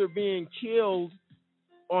blacks are being killed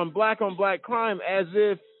on black crime, as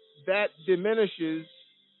if that diminishes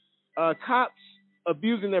cops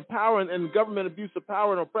abusing their power and government abuse of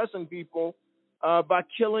power and oppressing people by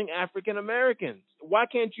killing African Americans. Why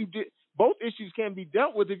can't you both issues can be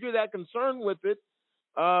dealt with? If you're that concerned with it,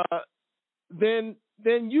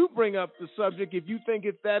 then you bring up the subject if you think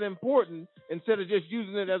it's that important, instead of just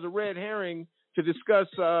using it as a red herring to discuss,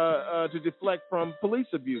 to deflect from police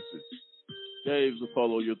abuses. Dave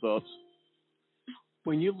Zapolo, your thoughts?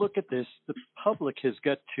 When you look at this, the public has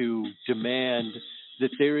got to demand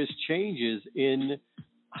that there is changes in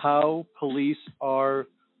how police are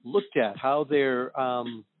looked at, how their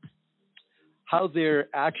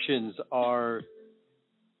actions are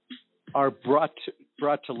brought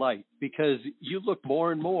to light, because you look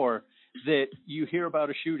more and more that you hear about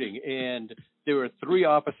a shooting and there were 3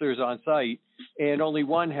 officers on site and only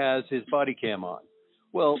one has his body cam on.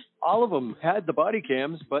 Well, all of them had the body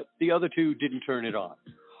cams, but the other 2 didn't turn it on.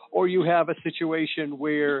 Or you have a situation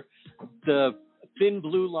where the thin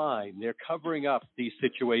blue line, they're covering up these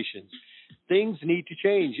situations. Things need to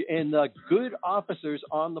change, and the good officers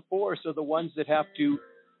on the force are the ones that have to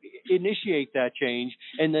initiate that change,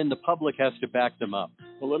 and then the public has to back them up.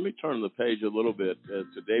 Well, let me turn the page a little bit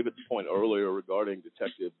to David's point earlier regarding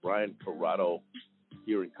Detective Brian Corrado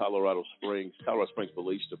here in Colorado Springs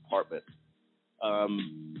Police Department.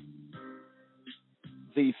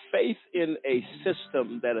 The faith in a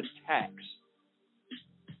system that attacks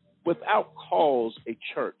without cause a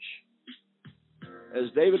church.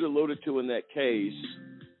 As David alluded to in that case,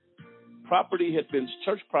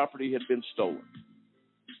 church property had been stolen.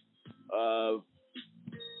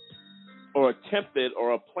 Or attempted,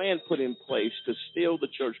 or a plan put in place to steal the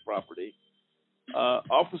church property.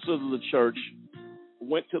 Officers of the church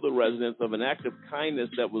went to the residence of an act of kindness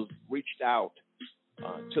that was reached out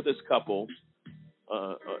to this couple,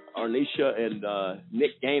 Arnisha and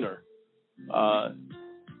Nick Gaynor,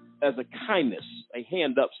 as a kindness, a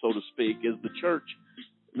hand up, so to speak, is the church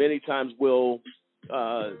many times will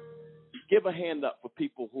give a hand up for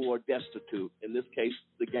people who are destitute. In this case,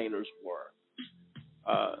 the Gaynors were.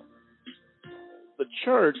 The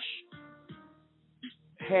church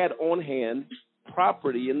had on hand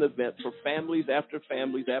property in the event for families after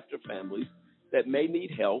families after families that may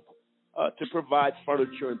need help to provide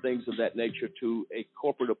furniture and things of that nature to a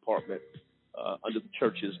corporate apartment under the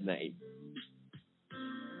church's name.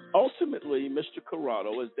 Ultimately, Mr.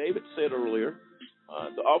 Corrado, as David said earlier,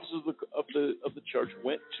 the officers of the church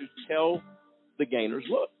went to tell the gainers,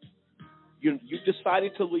 look, you've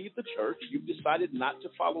decided to leave the church. You've decided not to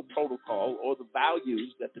follow protocol or the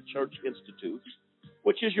values that the church institutes,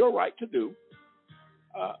 which is your right to do.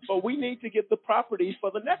 But we need to get the properties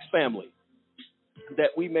for the next family that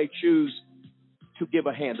we may choose to give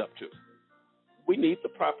a hand up to. We need the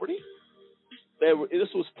property. This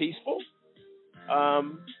was peaceful.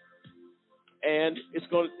 And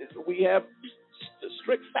we have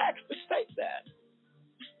strict facts to state that.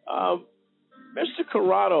 Mr.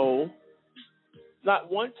 Corrado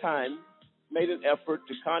not one time made an effort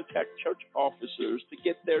to contact church officers to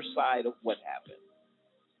get their side of what happened.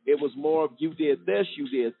 It was more of you did this, you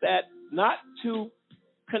did that, not to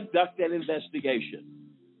conduct an investigation.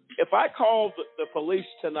 If I called the police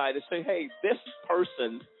tonight and say, hey, this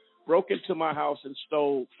person broke into my house and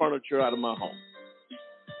stole furniture out of my home,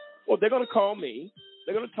 well, they're going to call me.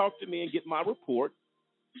 They're going to talk to me and get my report.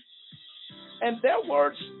 And their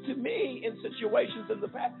words to me in situations in the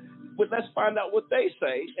past, well, let's find out what they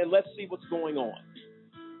say and let's see what's going on.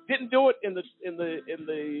 Didn't do it in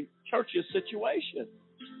the church's situation.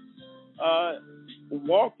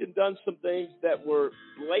 Walked and done some things that were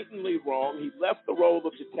blatantly wrong. He left the role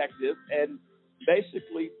of detective and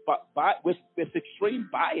basically, with extreme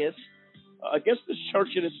bias against the church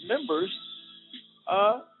and its members,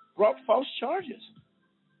 brought false charges.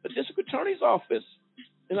 The district attorney's office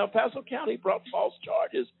in El Paso County brought false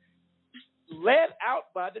charges, led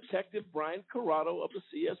out by Detective Brian Corrado of the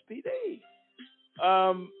CSPD.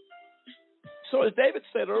 So as David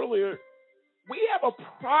said earlier, we have a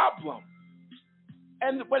problem.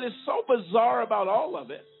 And what is so bizarre about all of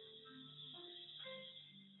it,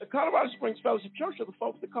 the Colorado Springs Fellowship Church are the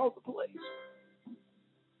folks that called the police.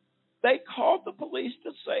 They called the police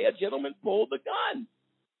to say a gentleman pulled the gun.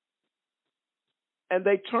 And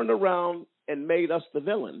they turned around and made us the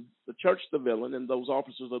villain, the church the villain, and those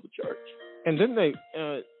officers of the church. And then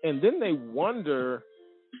they wonder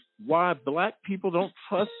why black people don't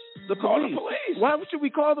trust the police. Call the police. Why should we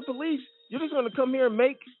call the police? You're just going to come here and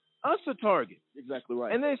make us a target. Exactly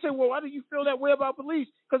right. And they say, well, why do you feel that way about police?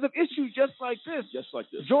 Because of issues just like this. Just like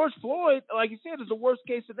this. George Floyd, like you said, is the worst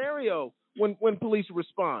case scenario when police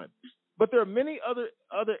respond. But there are many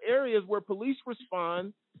other areas where police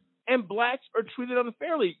respond and blacks are treated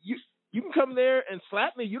unfairly. You can come there and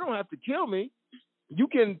slap me. You don't have to kill me. You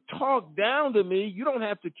can talk down to me. You don't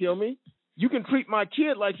have to kill me. You can treat my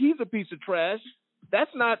kid like he's a piece of trash.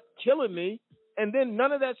 That's not killing me. And then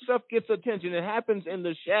none of that stuff gets attention. It happens in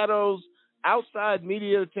the shadows, outside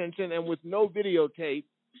media attention, and with no videotape.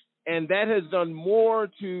 And that has done more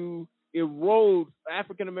to erode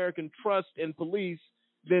African-American trust in police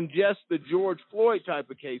than just the George Floyd type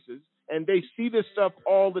of cases. And they see this stuff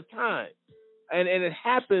all the time. And it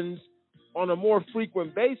happens on a more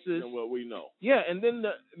frequent basis than what we know. Yeah, and then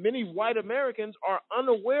many white Americans are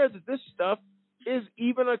unaware that this stuff is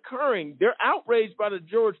even occurring. They're outraged by the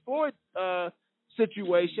George Floyd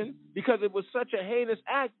situation because it was such a heinous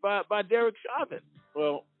act by Derek Chauvin.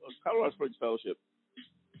 Well, Colorado Springs Fellowship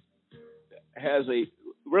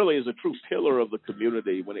really is a true pillar of the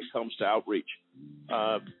community when it comes to outreach.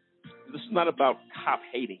 This is not about cop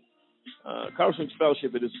hating. Colorado Springs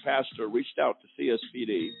Fellowship and its pastor reached out to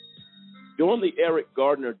CSPD during the Eric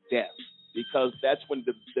Gardner death, because that's when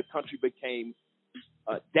the country became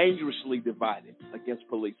dangerously divided against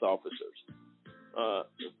police officers.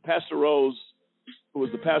 Pastor Rose, who was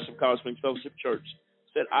the pastor of Colorado Springs Fellowship Church,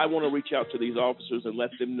 said, I want to reach out to these officers and let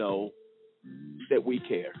them know that we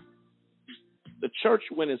care. The church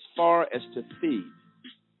went as far as to feed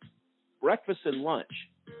breakfast and lunch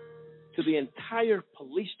to the entire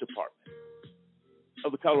police department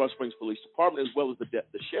of the Colorado Springs Police Department, as well as the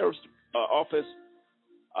sheriff's office,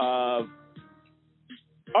 all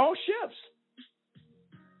shifts.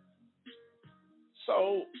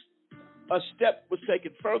 So a step was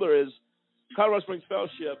taken further as Colorado Springs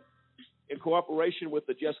Fellowship, in cooperation with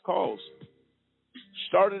the Just Cause,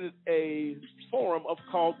 started a forum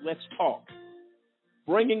called Let's Talk,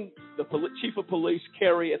 bringing the chief of police,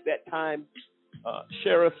 Kerry at that time,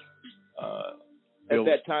 sheriff at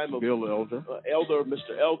that time, Bill Elder,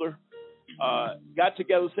 Mr. Elder, got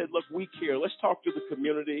together and said, look, we care. Let's talk to the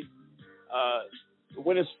community.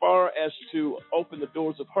 Went as far as to open the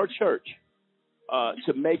doors of her church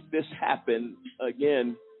to make this happen,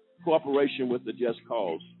 again, cooperation with the Just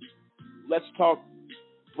Cause. Let's Talk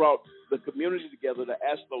brought the community together to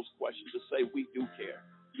ask those questions, to say we do care.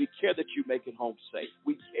 We care that you make it home safe.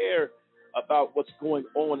 We care about what's going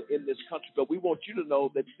on in this country, but we want you to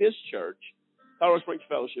know that this church, Colorado Springs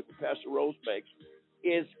Fellowship with Pastor Rose Banks,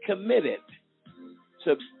 is committed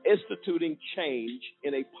to instituting change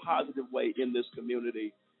in a positive way in this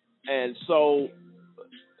community. And so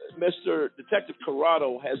Mr. Detective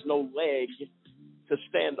Corrado has no leg to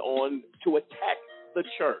stand on to attack the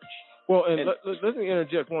church. Well, and let me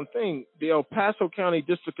interject one thing. The El Paso County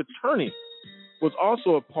District Attorney was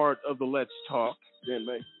also a part of the Let's Talk.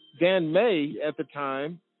 Dan May at the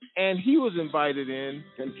time, and he was invited in.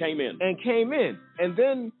 And came in. And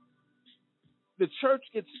then the church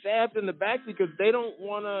gets stabbed in the back because they don't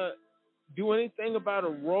want to do anything about a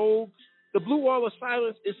rogue. The blue wall of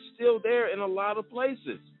silence is still there in a lot of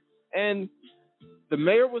places. And the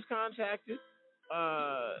mayor was contacted.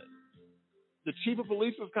 The chief of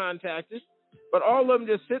police was contacted. But all of them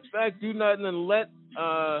just sit back, do nothing, and let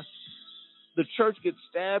the church get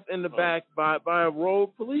stabbed in the back by a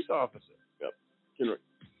rogue police officer. Yep.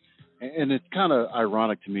 And it's kind of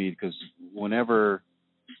ironic to me because whenever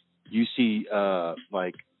you see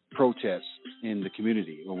like protests in the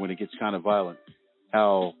community or when it gets kind of violent,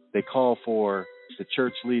 how they call for the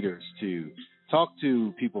church leaders to talk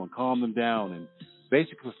to people and calm them down and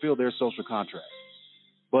basically fulfill their social contract.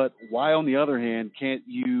 But why, on the other hand, can't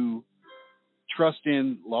you trust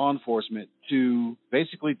in law enforcement to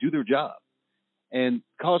basically do their job? And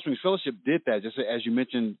Colorado Springs Fellowship did that, just as you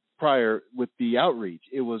mentioned prior with the outreach.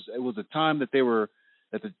 It was a time that they were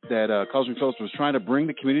that Colorado Springs Fellowship was trying to bring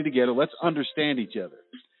the community together. Let's understand each other.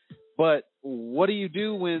 But what do you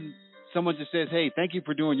do when someone just says, "Hey, thank you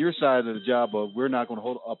for doing your side of the job, but we're not going to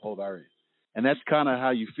uphold our end"? And that's kind of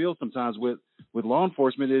how you feel sometimes with law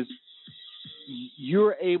enforcement. Is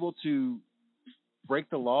you're able to break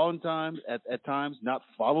the law at times, not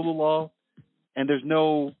follow the law, and there's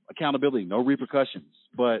no accountability, no repercussions.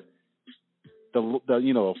 But a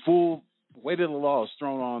full weight of the law is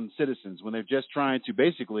thrown on citizens when they're just trying to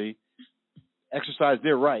basically exercise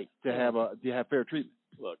their right to have fair treatment.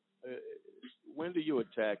 Look, when do you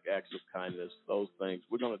attack acts of kindness? Those things,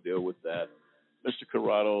 we're going to deal with that. Mr.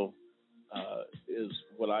 Corrado is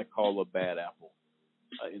what I call a bad apple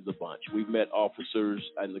in the bunch. We've met officers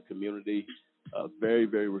in the community, very,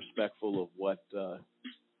 very respectful of what's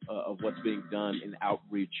being done in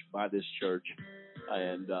outreach by this church,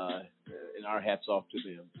 and our hats off to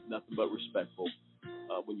them. Nothing but respectful.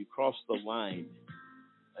 When you cross the line,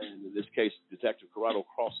 and in this case, Detective Corrado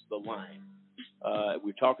crossed the line.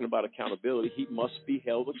 We're talking about accountability. He must be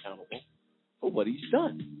held accountable for what he's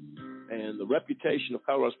done. And the reputation of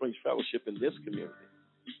Colorado Springs Fellowship in this community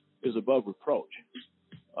is above reproach.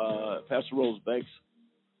 Pastor Rose Banks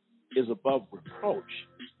is above reproach.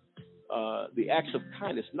 The acts of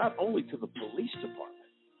kindness, not only to the police department,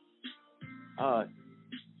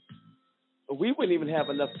 we wouldn't even have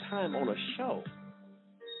enough time on a show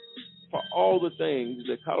for all the things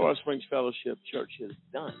that Colorado Springs Fellowship Church has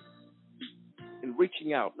done in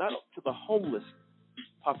reaching out, not to the homeless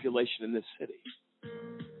population in this city,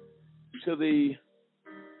 to the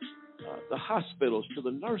hospitals, to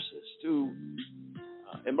the nurses, to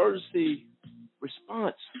emergency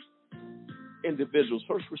response individuals,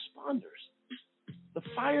 first responders, the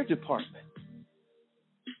fire department.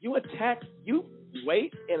 You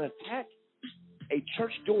wait and attack a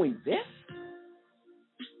church doing this?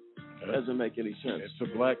 That doesn't make any sense. It's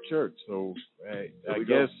a black church, so I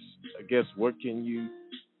guess what can you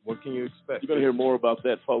expect? You're going to hear more about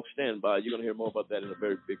that, folks. Stand by. You're going to hear more about that in a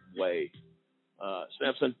very big way.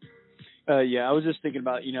 Samson? Yeah, I was just thinking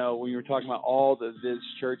about, when you were talking about all this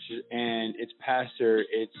church and its pastor,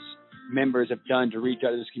 its members have done to reach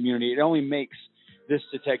out to this community, it only makes this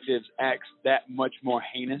detective's acts that much more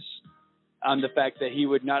heinous. The fact that he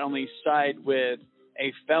would not only side with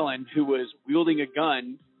a felon who was wielding a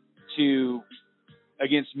gun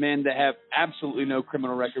against men that have absolutely no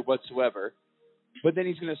criminal record whatsoever, but then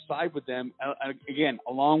he's going to side with them, again,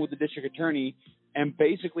 along with the district attorney, and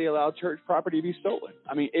basically allow church property to be stolen.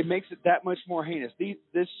 I mean, it makes it that much more heinous.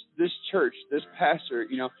 This church, this pastor,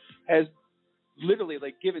 has literally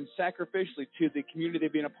given sacrificially to the community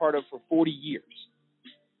they've been a part of for 40 years.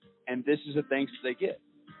 And this is the thanks that they get,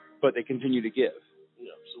 but they continue to give.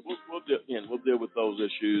 Yeah, so we'll deal with those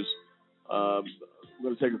issues. We're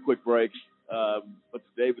going to take a quick break. But to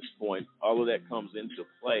David's point, all of that comes into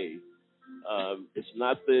play. It's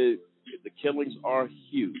not the killings are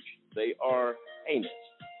huge. They are heinous.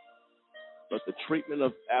 But the treatment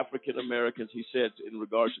of African Americans, he said, in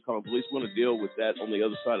regards to Colorado police, we're going to deal with that on the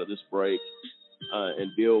other side of this break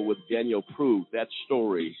and deal with Daniel Prue, that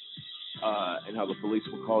story and how the police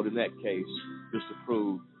were called in that case. Mr.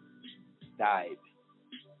 Prude died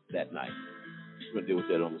that night. We're going to deal with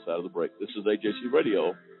that on the side of the break. This is AJC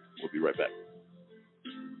Radio. We'll be right back.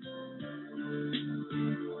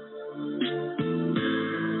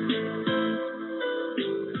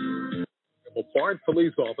 A white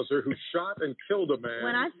police officer who shot and killed a man.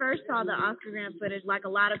 When I first saw the Instagram footage, like a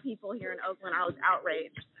lot of people here in Oakland, I was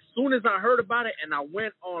outraged. As soon as I heard about it and I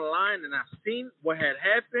went online and I seen what had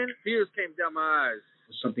happened, tears came down my eyes.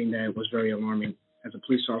 Something that was very alarming as a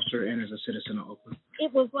police officer and as a citizen of Oakland.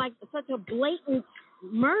 It was like such a blatant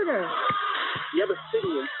murder. You have a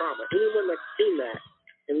city in trauma. Anyone that's seen that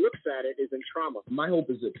and looks at it is in trauma. My hope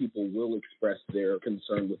is that people will express their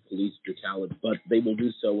concern with police brutality, but they will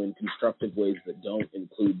do so in constructive ways that don't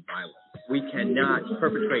include violence. We cannot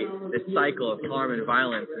perpetrate this cycle of harm and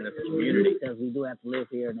violence in the community. Because we do have to live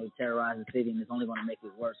here and they terrorize the city and it's only going to make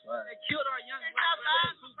it worse for us. They killed our young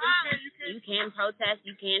brothers. You can protest,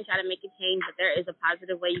 you can try to make a change, but there is a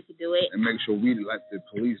positive way you can do it. And make sure we let the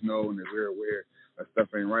police know and that we're aware that stuff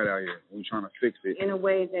ain't right out here. We're trying to fix it. In a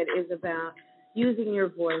way that is about using your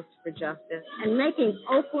voice for justice and making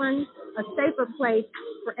Oakland a safer place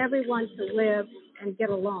for everyone to live and get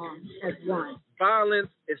along as one. Violence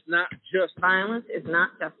is not justice. Violence is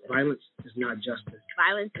not justice. Violence is not justice.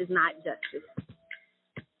 Violence is not justice.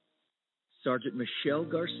 Sergeant Michelle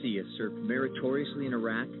Garcia served meritoriously in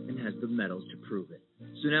Iraq and has the medals to prove it.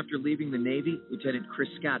 Soon after leaving the Navy, Lieutenant Chris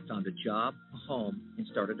Scott found a job, a home, and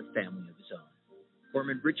started a family of his own.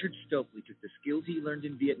 Foreman Richard Stokely took the skills he learned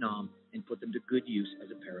in Vietnam and put them to good use as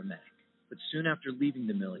a paramedic. But soon after leaving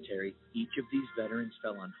the military, each of these veterans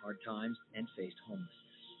fell on hard times and faced homelessness.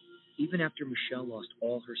 Even after Michelle lost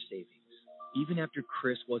all her savings, even after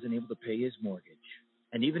Chris wasn't able to pay his mortgage,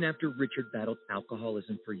 and even after Richard battled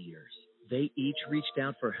alcoholism for years, they each reached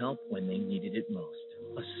out for help when they needed it most.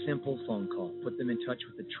 A simple phone call put them in touch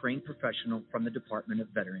with a trained professional from the Department of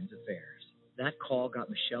Veterans Affairs. That call got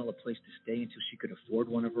Michelle a place to stay until she could afford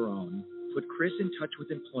one of her own, put Chris in touch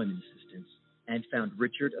with employment assistance, and found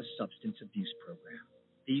Richard a substance abuse program.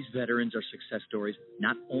 These veterans are success stories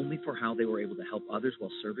not only for how they were able to help others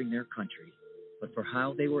while serving their country, but for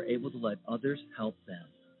how they were able to let others help them.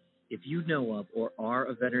 If you know of or are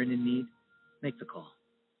a veteran in need, make the call.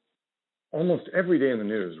 Almost every day in the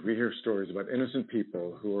news, we hear stories about innocent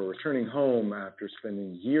people who are returning home after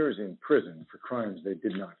spending years in prison for crimes they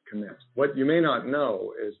did not commit. What you may not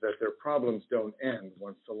know is that their problems don't end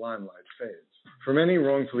once the limelight fades. For many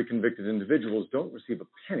wrongfully convicted individuals don't receive a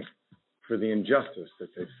penny for the injustice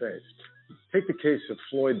that they faced. Take the case of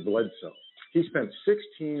Floyd Bledsoe. He spent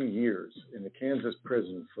 16 years in the Kansas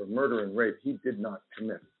prison for murder and rape he did not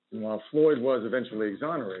commit. And while Floyd was eventually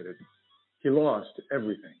exonerated, he lost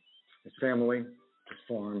everything. His family, his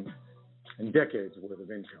farm, and decades worth of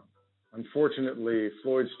income. Unfortunately,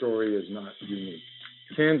 Floyd's story is not unique.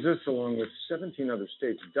 Kansas, along with 17 other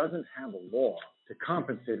states, doesn't have a law to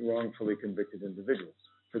compensate wrongfully convicted individuals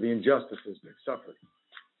for the injustices they've suffered.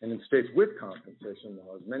 And in states with compensation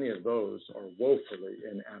laws, many of those are woefully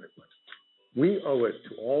inadequate. We owe it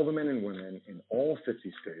to all the men and women in all 50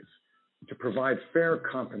 states to provide fair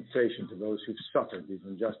compensation to those who've suffered these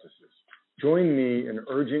injustices. Join me in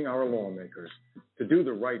urging our lawmakers to do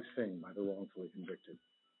the right thing by the wrongfully convicted.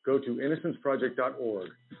 Go to innocenceproject.org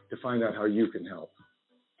to find out how you can help.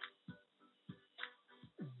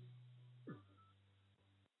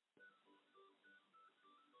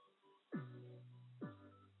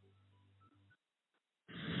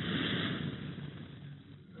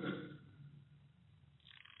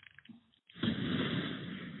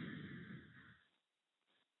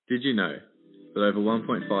 Did you know that over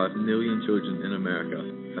 1.5 million children in America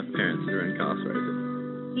have parents that are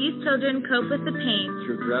incarcerated? These children cope with the pain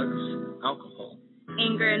Through drugs, alcohol,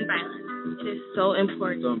 anger, and violence. It is so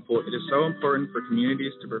important. It is so important for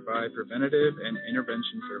communities to provide preventative and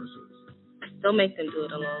intervention services. Don't make them do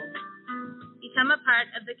it alone. Become a part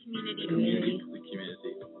of the community.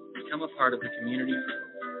 Become a part of the community.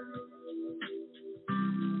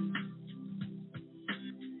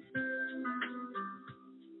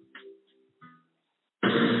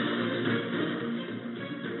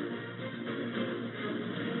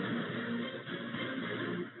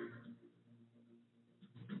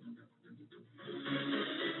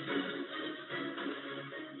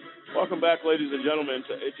 Welcome back, ladies and gentlemen,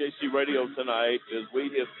 to AJC Radio tonight as we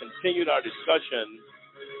have continued our discussion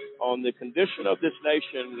on the condition of this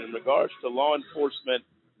nation in regards to law enforcement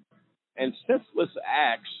and senseless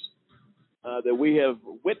acts that we have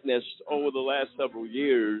witnessed over the last several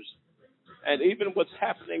years, and even what's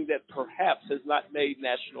happening that perhaps has not made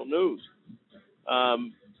national news.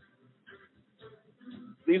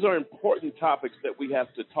 these are important topics that we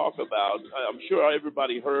have to talk about. I'm sure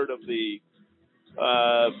everybody heard of the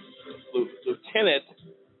lieutenant,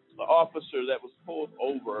 the officer that was pulled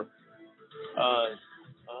over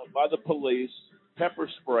by the police, pepper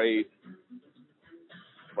sprayed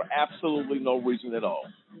for absolutely no reason at all.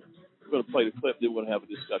 We're going to play the clip, then we're going to have a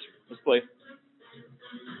discussion. Let's play.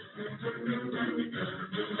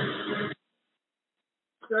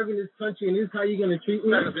 Serving this country, and this is how you're going to treat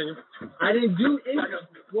me? I didn't do anything.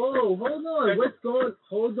 Whoa, hold on. What's going on?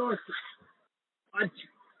 Hold on.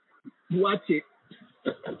 Watch it.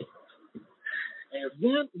 And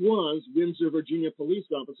that was Windsor, Virginia police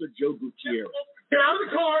officer Joe Gutierrez. Get out of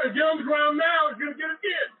the car and get on the ground now. It's going to get a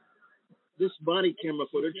kid. This body camera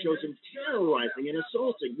footage shows him terrorizing and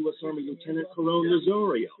assaulting U.S. Army Lieutenant Colonel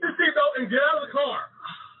Nazario. Get your seatbelt and get out of the car.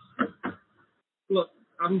 Look,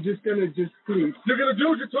 I'm just going to please. You're going to do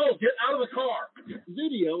what you're told. Get out of the car.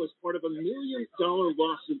 Video is part of a $1 million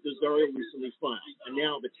lawsuit Nazario recently filed. And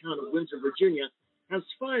now the town of Windsor, Virginia, has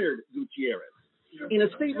fired Gutierrez. In a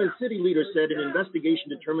statement, city leaders said an investigation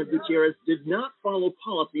determined Gutierrez did not follow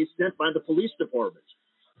policies set by the police department.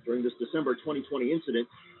 During this December 2020 incident,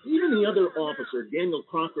 even the other officer, Daniel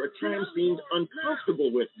Crocker, at times seemed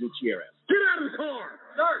uncomfortable with Gutierrez. Get out of the car!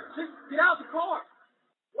 Sir, just get out of the car.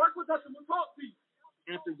 Work with us and we'll talk to you.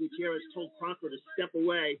 After Gutierrez told Crocker to step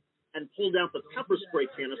away and pulled out the pepper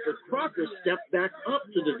spray canister, Crocker stepped back up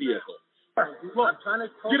to the vehicle. Look, I'm trying to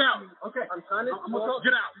talk. Get out. Okay, I'm trying to talk.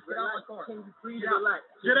 Get out. Get out of the car. Can you please relax?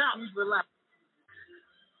 Get out. Please relax.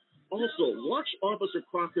 Also, watch Officer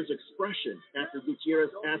Crocker's expression after Gutierrez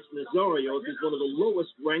asked Nazario if he's one of the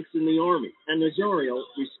lowest ranks in the Army, and Nazario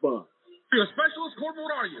responds. You're a specialist, Corporal?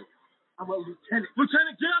 What are you? I'm a lieutenant.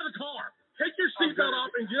 Lieutenant, get out of the car. Take your seatbelt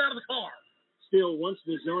off and get out of the car. Still, once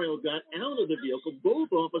Nazario got out of the vehicle, both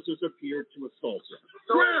officers appeared to assault him.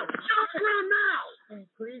 Ground! Get off the ground now! Can you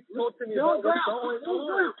please talk to me about what's going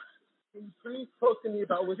on? Can you please talk to me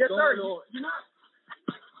about what's going on? You're not.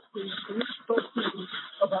 Can you please talk to me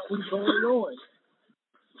about what's going on?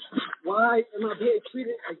 Why am I being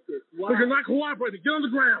treated like this? Why? Because you're not cooperating. Get on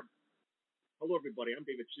the ground. Hello, everybody. I'm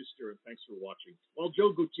David Schister, and thanks for watching. While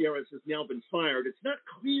Joe Gutierrez has now been fired, it's not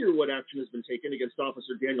clear what action has been taken against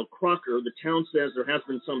Officer Daniel Crocker. The town says there has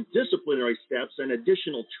been some disciplinary steps and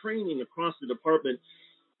additional training across the department.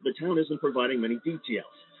 The town isn't providing many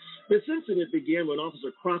details. This incident began when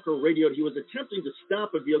Officer Crocker radioed he was attempting to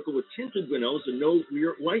stop a vehicle with tinted windows and no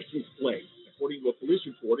rear license plate. According to a police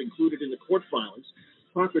report included in the court filings,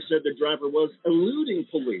 Crocker said the driver was eluding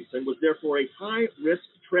police and was therefore a high-risk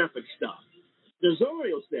traffic stop.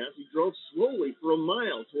 Nazario says he drove slowly for a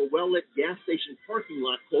mile to a well-lit gas station parking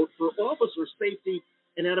lot, quote, for officer safety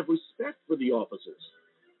and out of respect for the officers.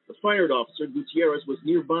 The fired officer, Gutierrez, was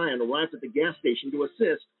nearby and arrived at the gas station to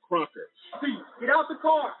assist Crocker. Get out the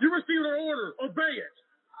car. You received an order. Obey it.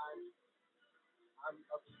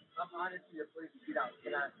 I'm honestly afraid to get out.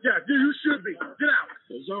 Get out. Yeah, you should be. Get out.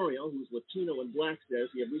 Nazario, who's Latino and black, says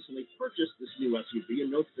he had recently purchased this new SUV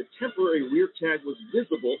and notes the temporary rear tag was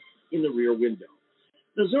visible in the rear window.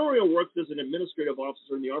 Nazario works as an administrative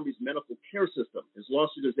officer in the Army's medical care system. His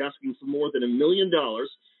lawsuit is asking for more than $1 million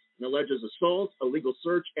and alleges assault, illegal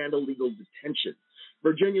search, and illegal detention.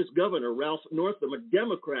 Virginia's Governor, Ralph Northam, a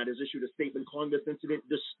Democrat, has issued a statement calling this incident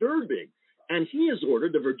disturbing, and he has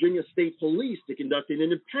ordered the Virginia State Police to conduct an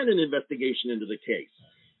independent investigation into the case.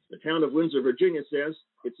 The town of Windsor, Virginia, says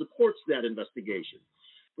it supports that investigation.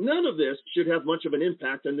 None of this should have much of an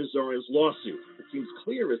impact on Nazario's lawsuit. It seems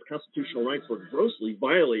clear his constitutional rights were grossly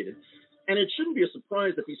violated, and it shouldn't be a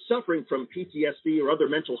surprise if he's suffering from PTSD or other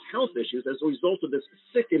mental health issues as a result of this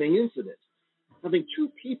sickening incident. Having two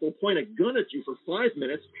people point a gun at you for 5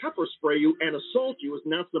 minutes, pepper spray you, and assault you is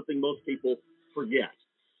not something most people forget.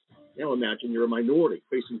 Now imagine you're a minority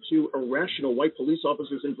facing two irrational white police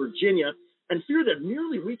officers in Virginia and fear that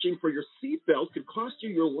merely reaching for your seatbelt could cost you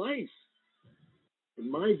your life. In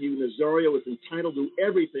my view, Nazario is entitled to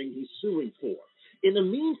everything he's suing for. In the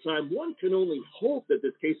meantime, one can only hope that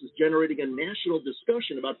this case is generating a national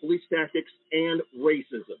discussion about police tactics and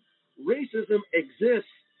racism. Racism exists,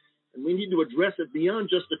 and we need to address it beyond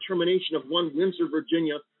just the termination of one Windsor,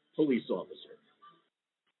 Virginia police officer.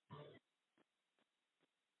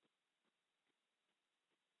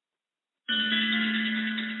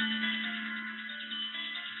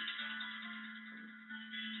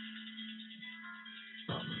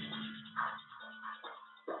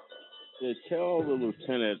 To tell the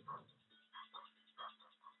lieutenant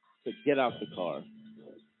to get out the car,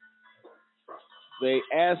 they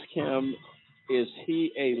ask him, is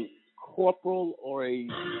he a corporal or a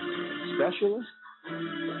specialist?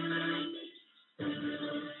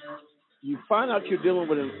 You find out you're dealing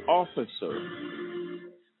with an officer.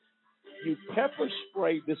 You pepper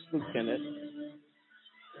spray this lieutenant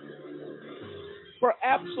for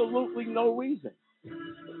absolutely no reason.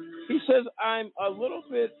 He says, I'm a little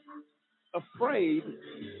bit afraid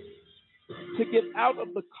to get out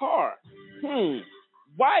of the car.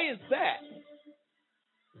 Why is that?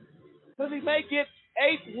 Because he may get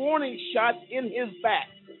 8 warning shots in his back.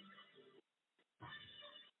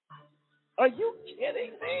 Are you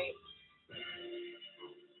kidding me?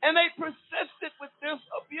 And they persisted with this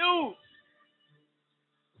abuse.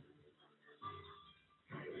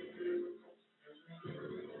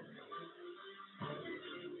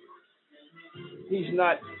 He's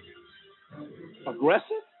not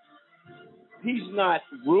aggressive. He's not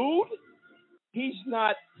rude. He's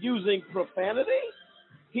not using profanity.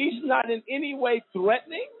 He's not in any way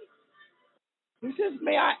threatening. He says,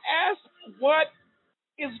 may I ask what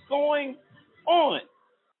is going on?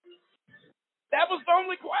 That was the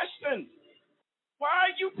only question. Why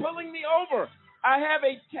are you pulling me over? I have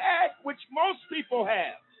a tag, which most people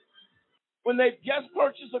have. When they've just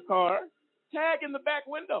purchased a car, tag in the back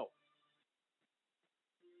window.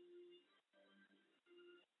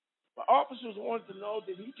 The officers wanted to know,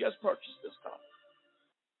 did he just purchase this car?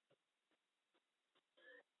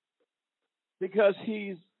 Because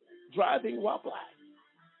he's driving while black.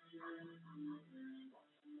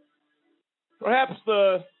 Perhaps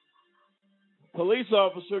the police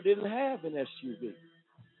officer didn't have an SUV.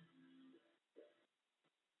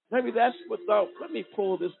 Maybe that's what thought, let me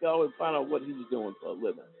pull this guy and find out what he's doing for a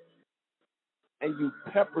living. And you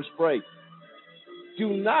pepper spray. Do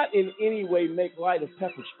not in any way make light of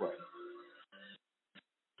pepper spray.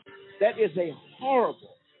 That is a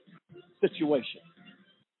horrible situation.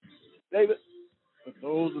 David? But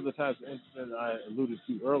those are the types of incidents I alluded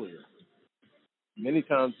to earlier. Many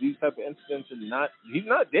times these type of incidents he's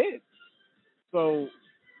not dead. So,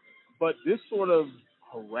 but this sort of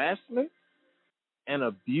harassment and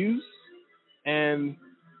abuse and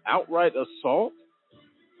outright assault,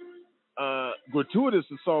 gratuitous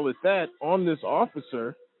assault at that, on this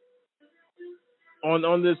officer,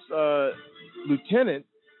 on this lieutenant,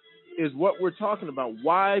 is what we're talking about.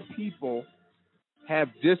 Why people have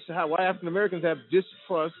why African Americans have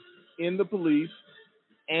distrust in the police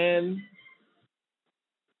and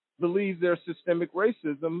believe there's systemic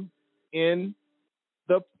racism in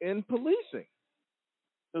policing.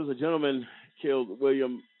 There was a gentleman killed,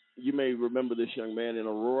 William. You may remember this young man in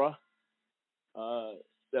Aurora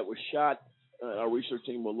that was shot. Our research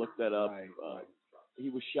team will look that up. He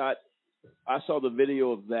was shot. I saw the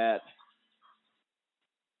video of that.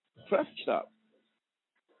 Traffic stop.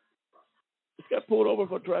 He got pulled over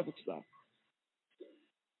for a traffic stop.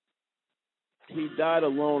 He died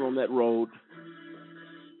alone on that road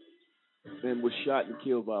and was shot and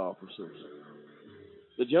killed by officers.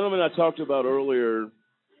 The gentleman I talked about earlier,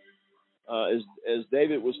 as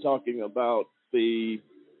David was talking about the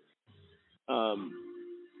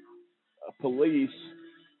police,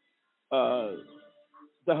 the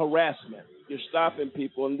harassment. You're stopping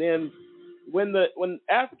people, and then when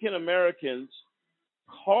African Americans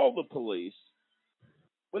call the police,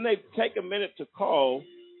 when they take a minute to call,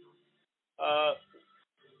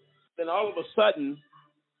 then all of a sudden,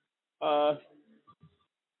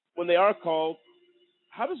 when they are called,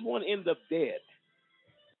 how does one end up dead?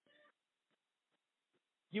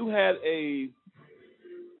 You had a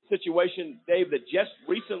situation, Dave, that just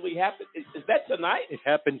recently happened. Is that tonight? It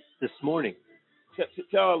happened this morning.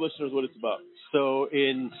 Tell our listeners what it's about. So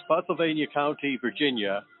in Spotsylvania County,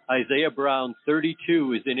 Virginia, Isaiah Brown,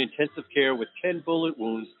 32, is in intensive care with 10 bullet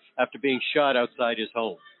wounds after being shot outside his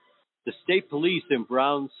home. The state police and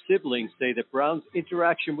Brown's siblings say that Brown's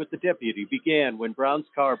interaction with the deputy began when Brown's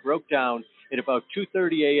car broke down at about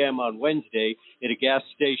 2:30 a.m. on Wednesday at a gas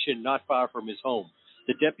station not far from his home.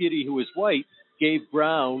 The deputy, who is white, gave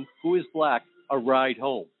Brown, who is black, a ride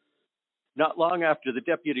home. Not long after the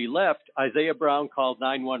deputy left, Isaiah Brown called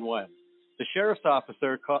 911. The sheriff's office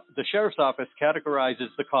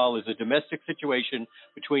categorizes the call as a domestic situation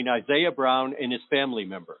between Isaiah Brown and his family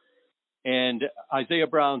member. And Isaiah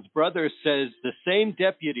Brown's brother says the same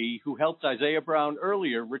deputy who helped Isaiah Brown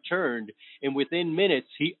earlier returned, and within minutes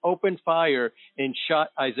he opened fire and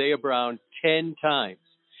shot Isaiah Brown 10 times.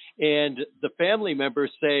 And the family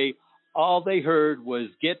members say all they heard was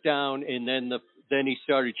get down, and then he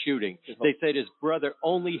started shooting. They said his brother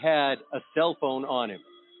only had a cell phone on him.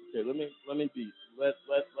 Okay, let's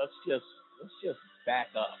just back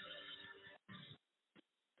up.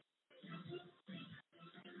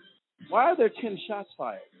 Why are there 10 shots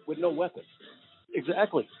fired with no weapons?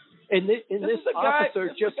 Exactly. And this officer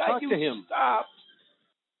just talked to him. Stopped.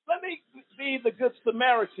 be the good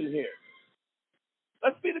Samaritan here.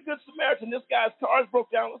 Let's be the good Samaritan. This guy's car's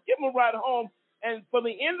broke down. Let's give him a ride home. And for the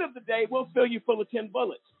end of the day, we'll fill you full of 10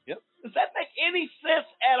 bullets. Yep. Does that make any sense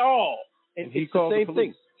at all? And it's the same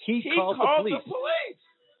thing. He called the police.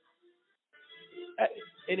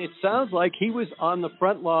 And it sounds like he was on the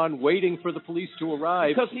front lawn waiting for the police to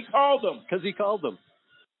arrive. Because he called them.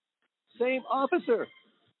 Same officer.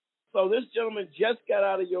 So this gentleman just got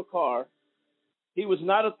out of your car. He was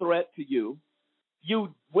not a threat to you.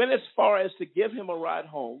 You went as far as to give him a ride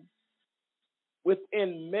home.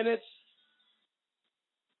 Within minutes,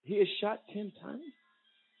 he is shot 10 times.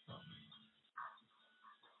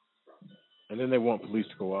 And then they want police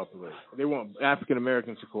to cooperate. They want African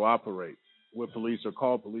Americans to cooperate with police or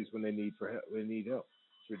call police when they need help.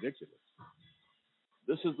 It's ridiculous.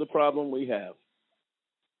 This is the problem we have.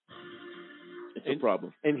 It's a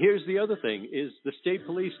problem. And here's the other thing: is the state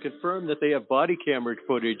police confirm that they have body camera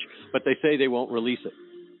footage, but they say they won't release it.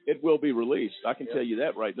 It will be released. I can tell you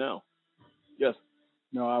that right now. Yes.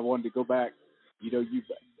 No, I wanted to go back.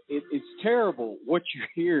 It's terrible what you're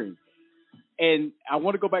hearing. And I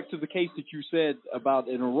want to go back to the case that you said about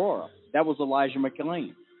in Aurora. That was Elijah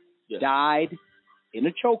McLean. Yes. Died in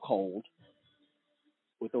a chokehold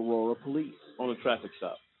with Aurora police. On a traffic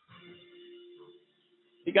stop.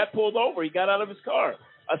 He got pulled over. He got out of his car.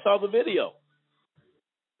 I saw the video.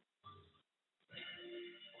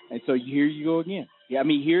 And so here you go again. Yeah, I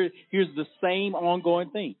mean, here's the same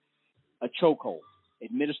ongoing thing. A chokehold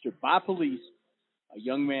administered by police. A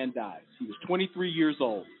young man dies. He was 23 years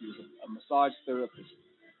old. He was a massage therapist.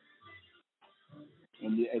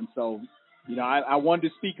 And so, I wanted to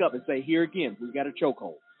speak up and say, here again, we got a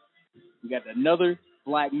chokehold. We got another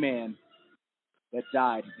black man that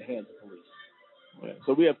died at the hands of police. Yeah.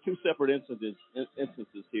 So we have two separate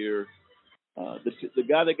instances here. The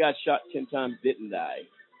guy that got shot 10 times didn't die.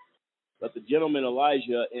 But the gentleman,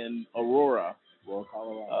 Elijah, in Aurora,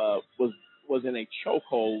 Colorado, was in a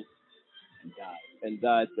chokehold and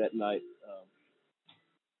died that night.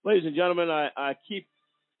 Ladies and gentlemen, I keep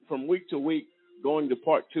from week to week going to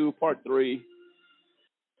part 2, part 3.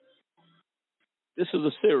 This is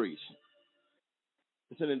a series.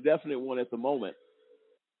 It's an indefinite one at the moment.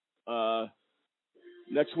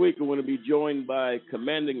 Next week, we're going to be joined by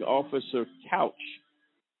Commanding Officer Couch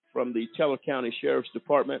from the Teller County Sheriff's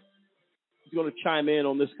Department. He's going to chime in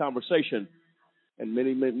on this conversation and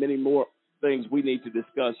many, many more things we need to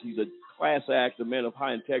discuss. He's a class act, a man of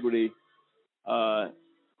high integrity, and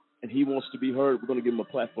he wants to be heard. We're going to give him a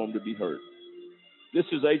platform to be heard. This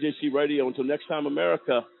is AJC Radio. Until next time,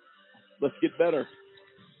 America, let's get better.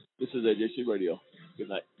 This is AJC Radio. Good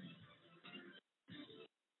night.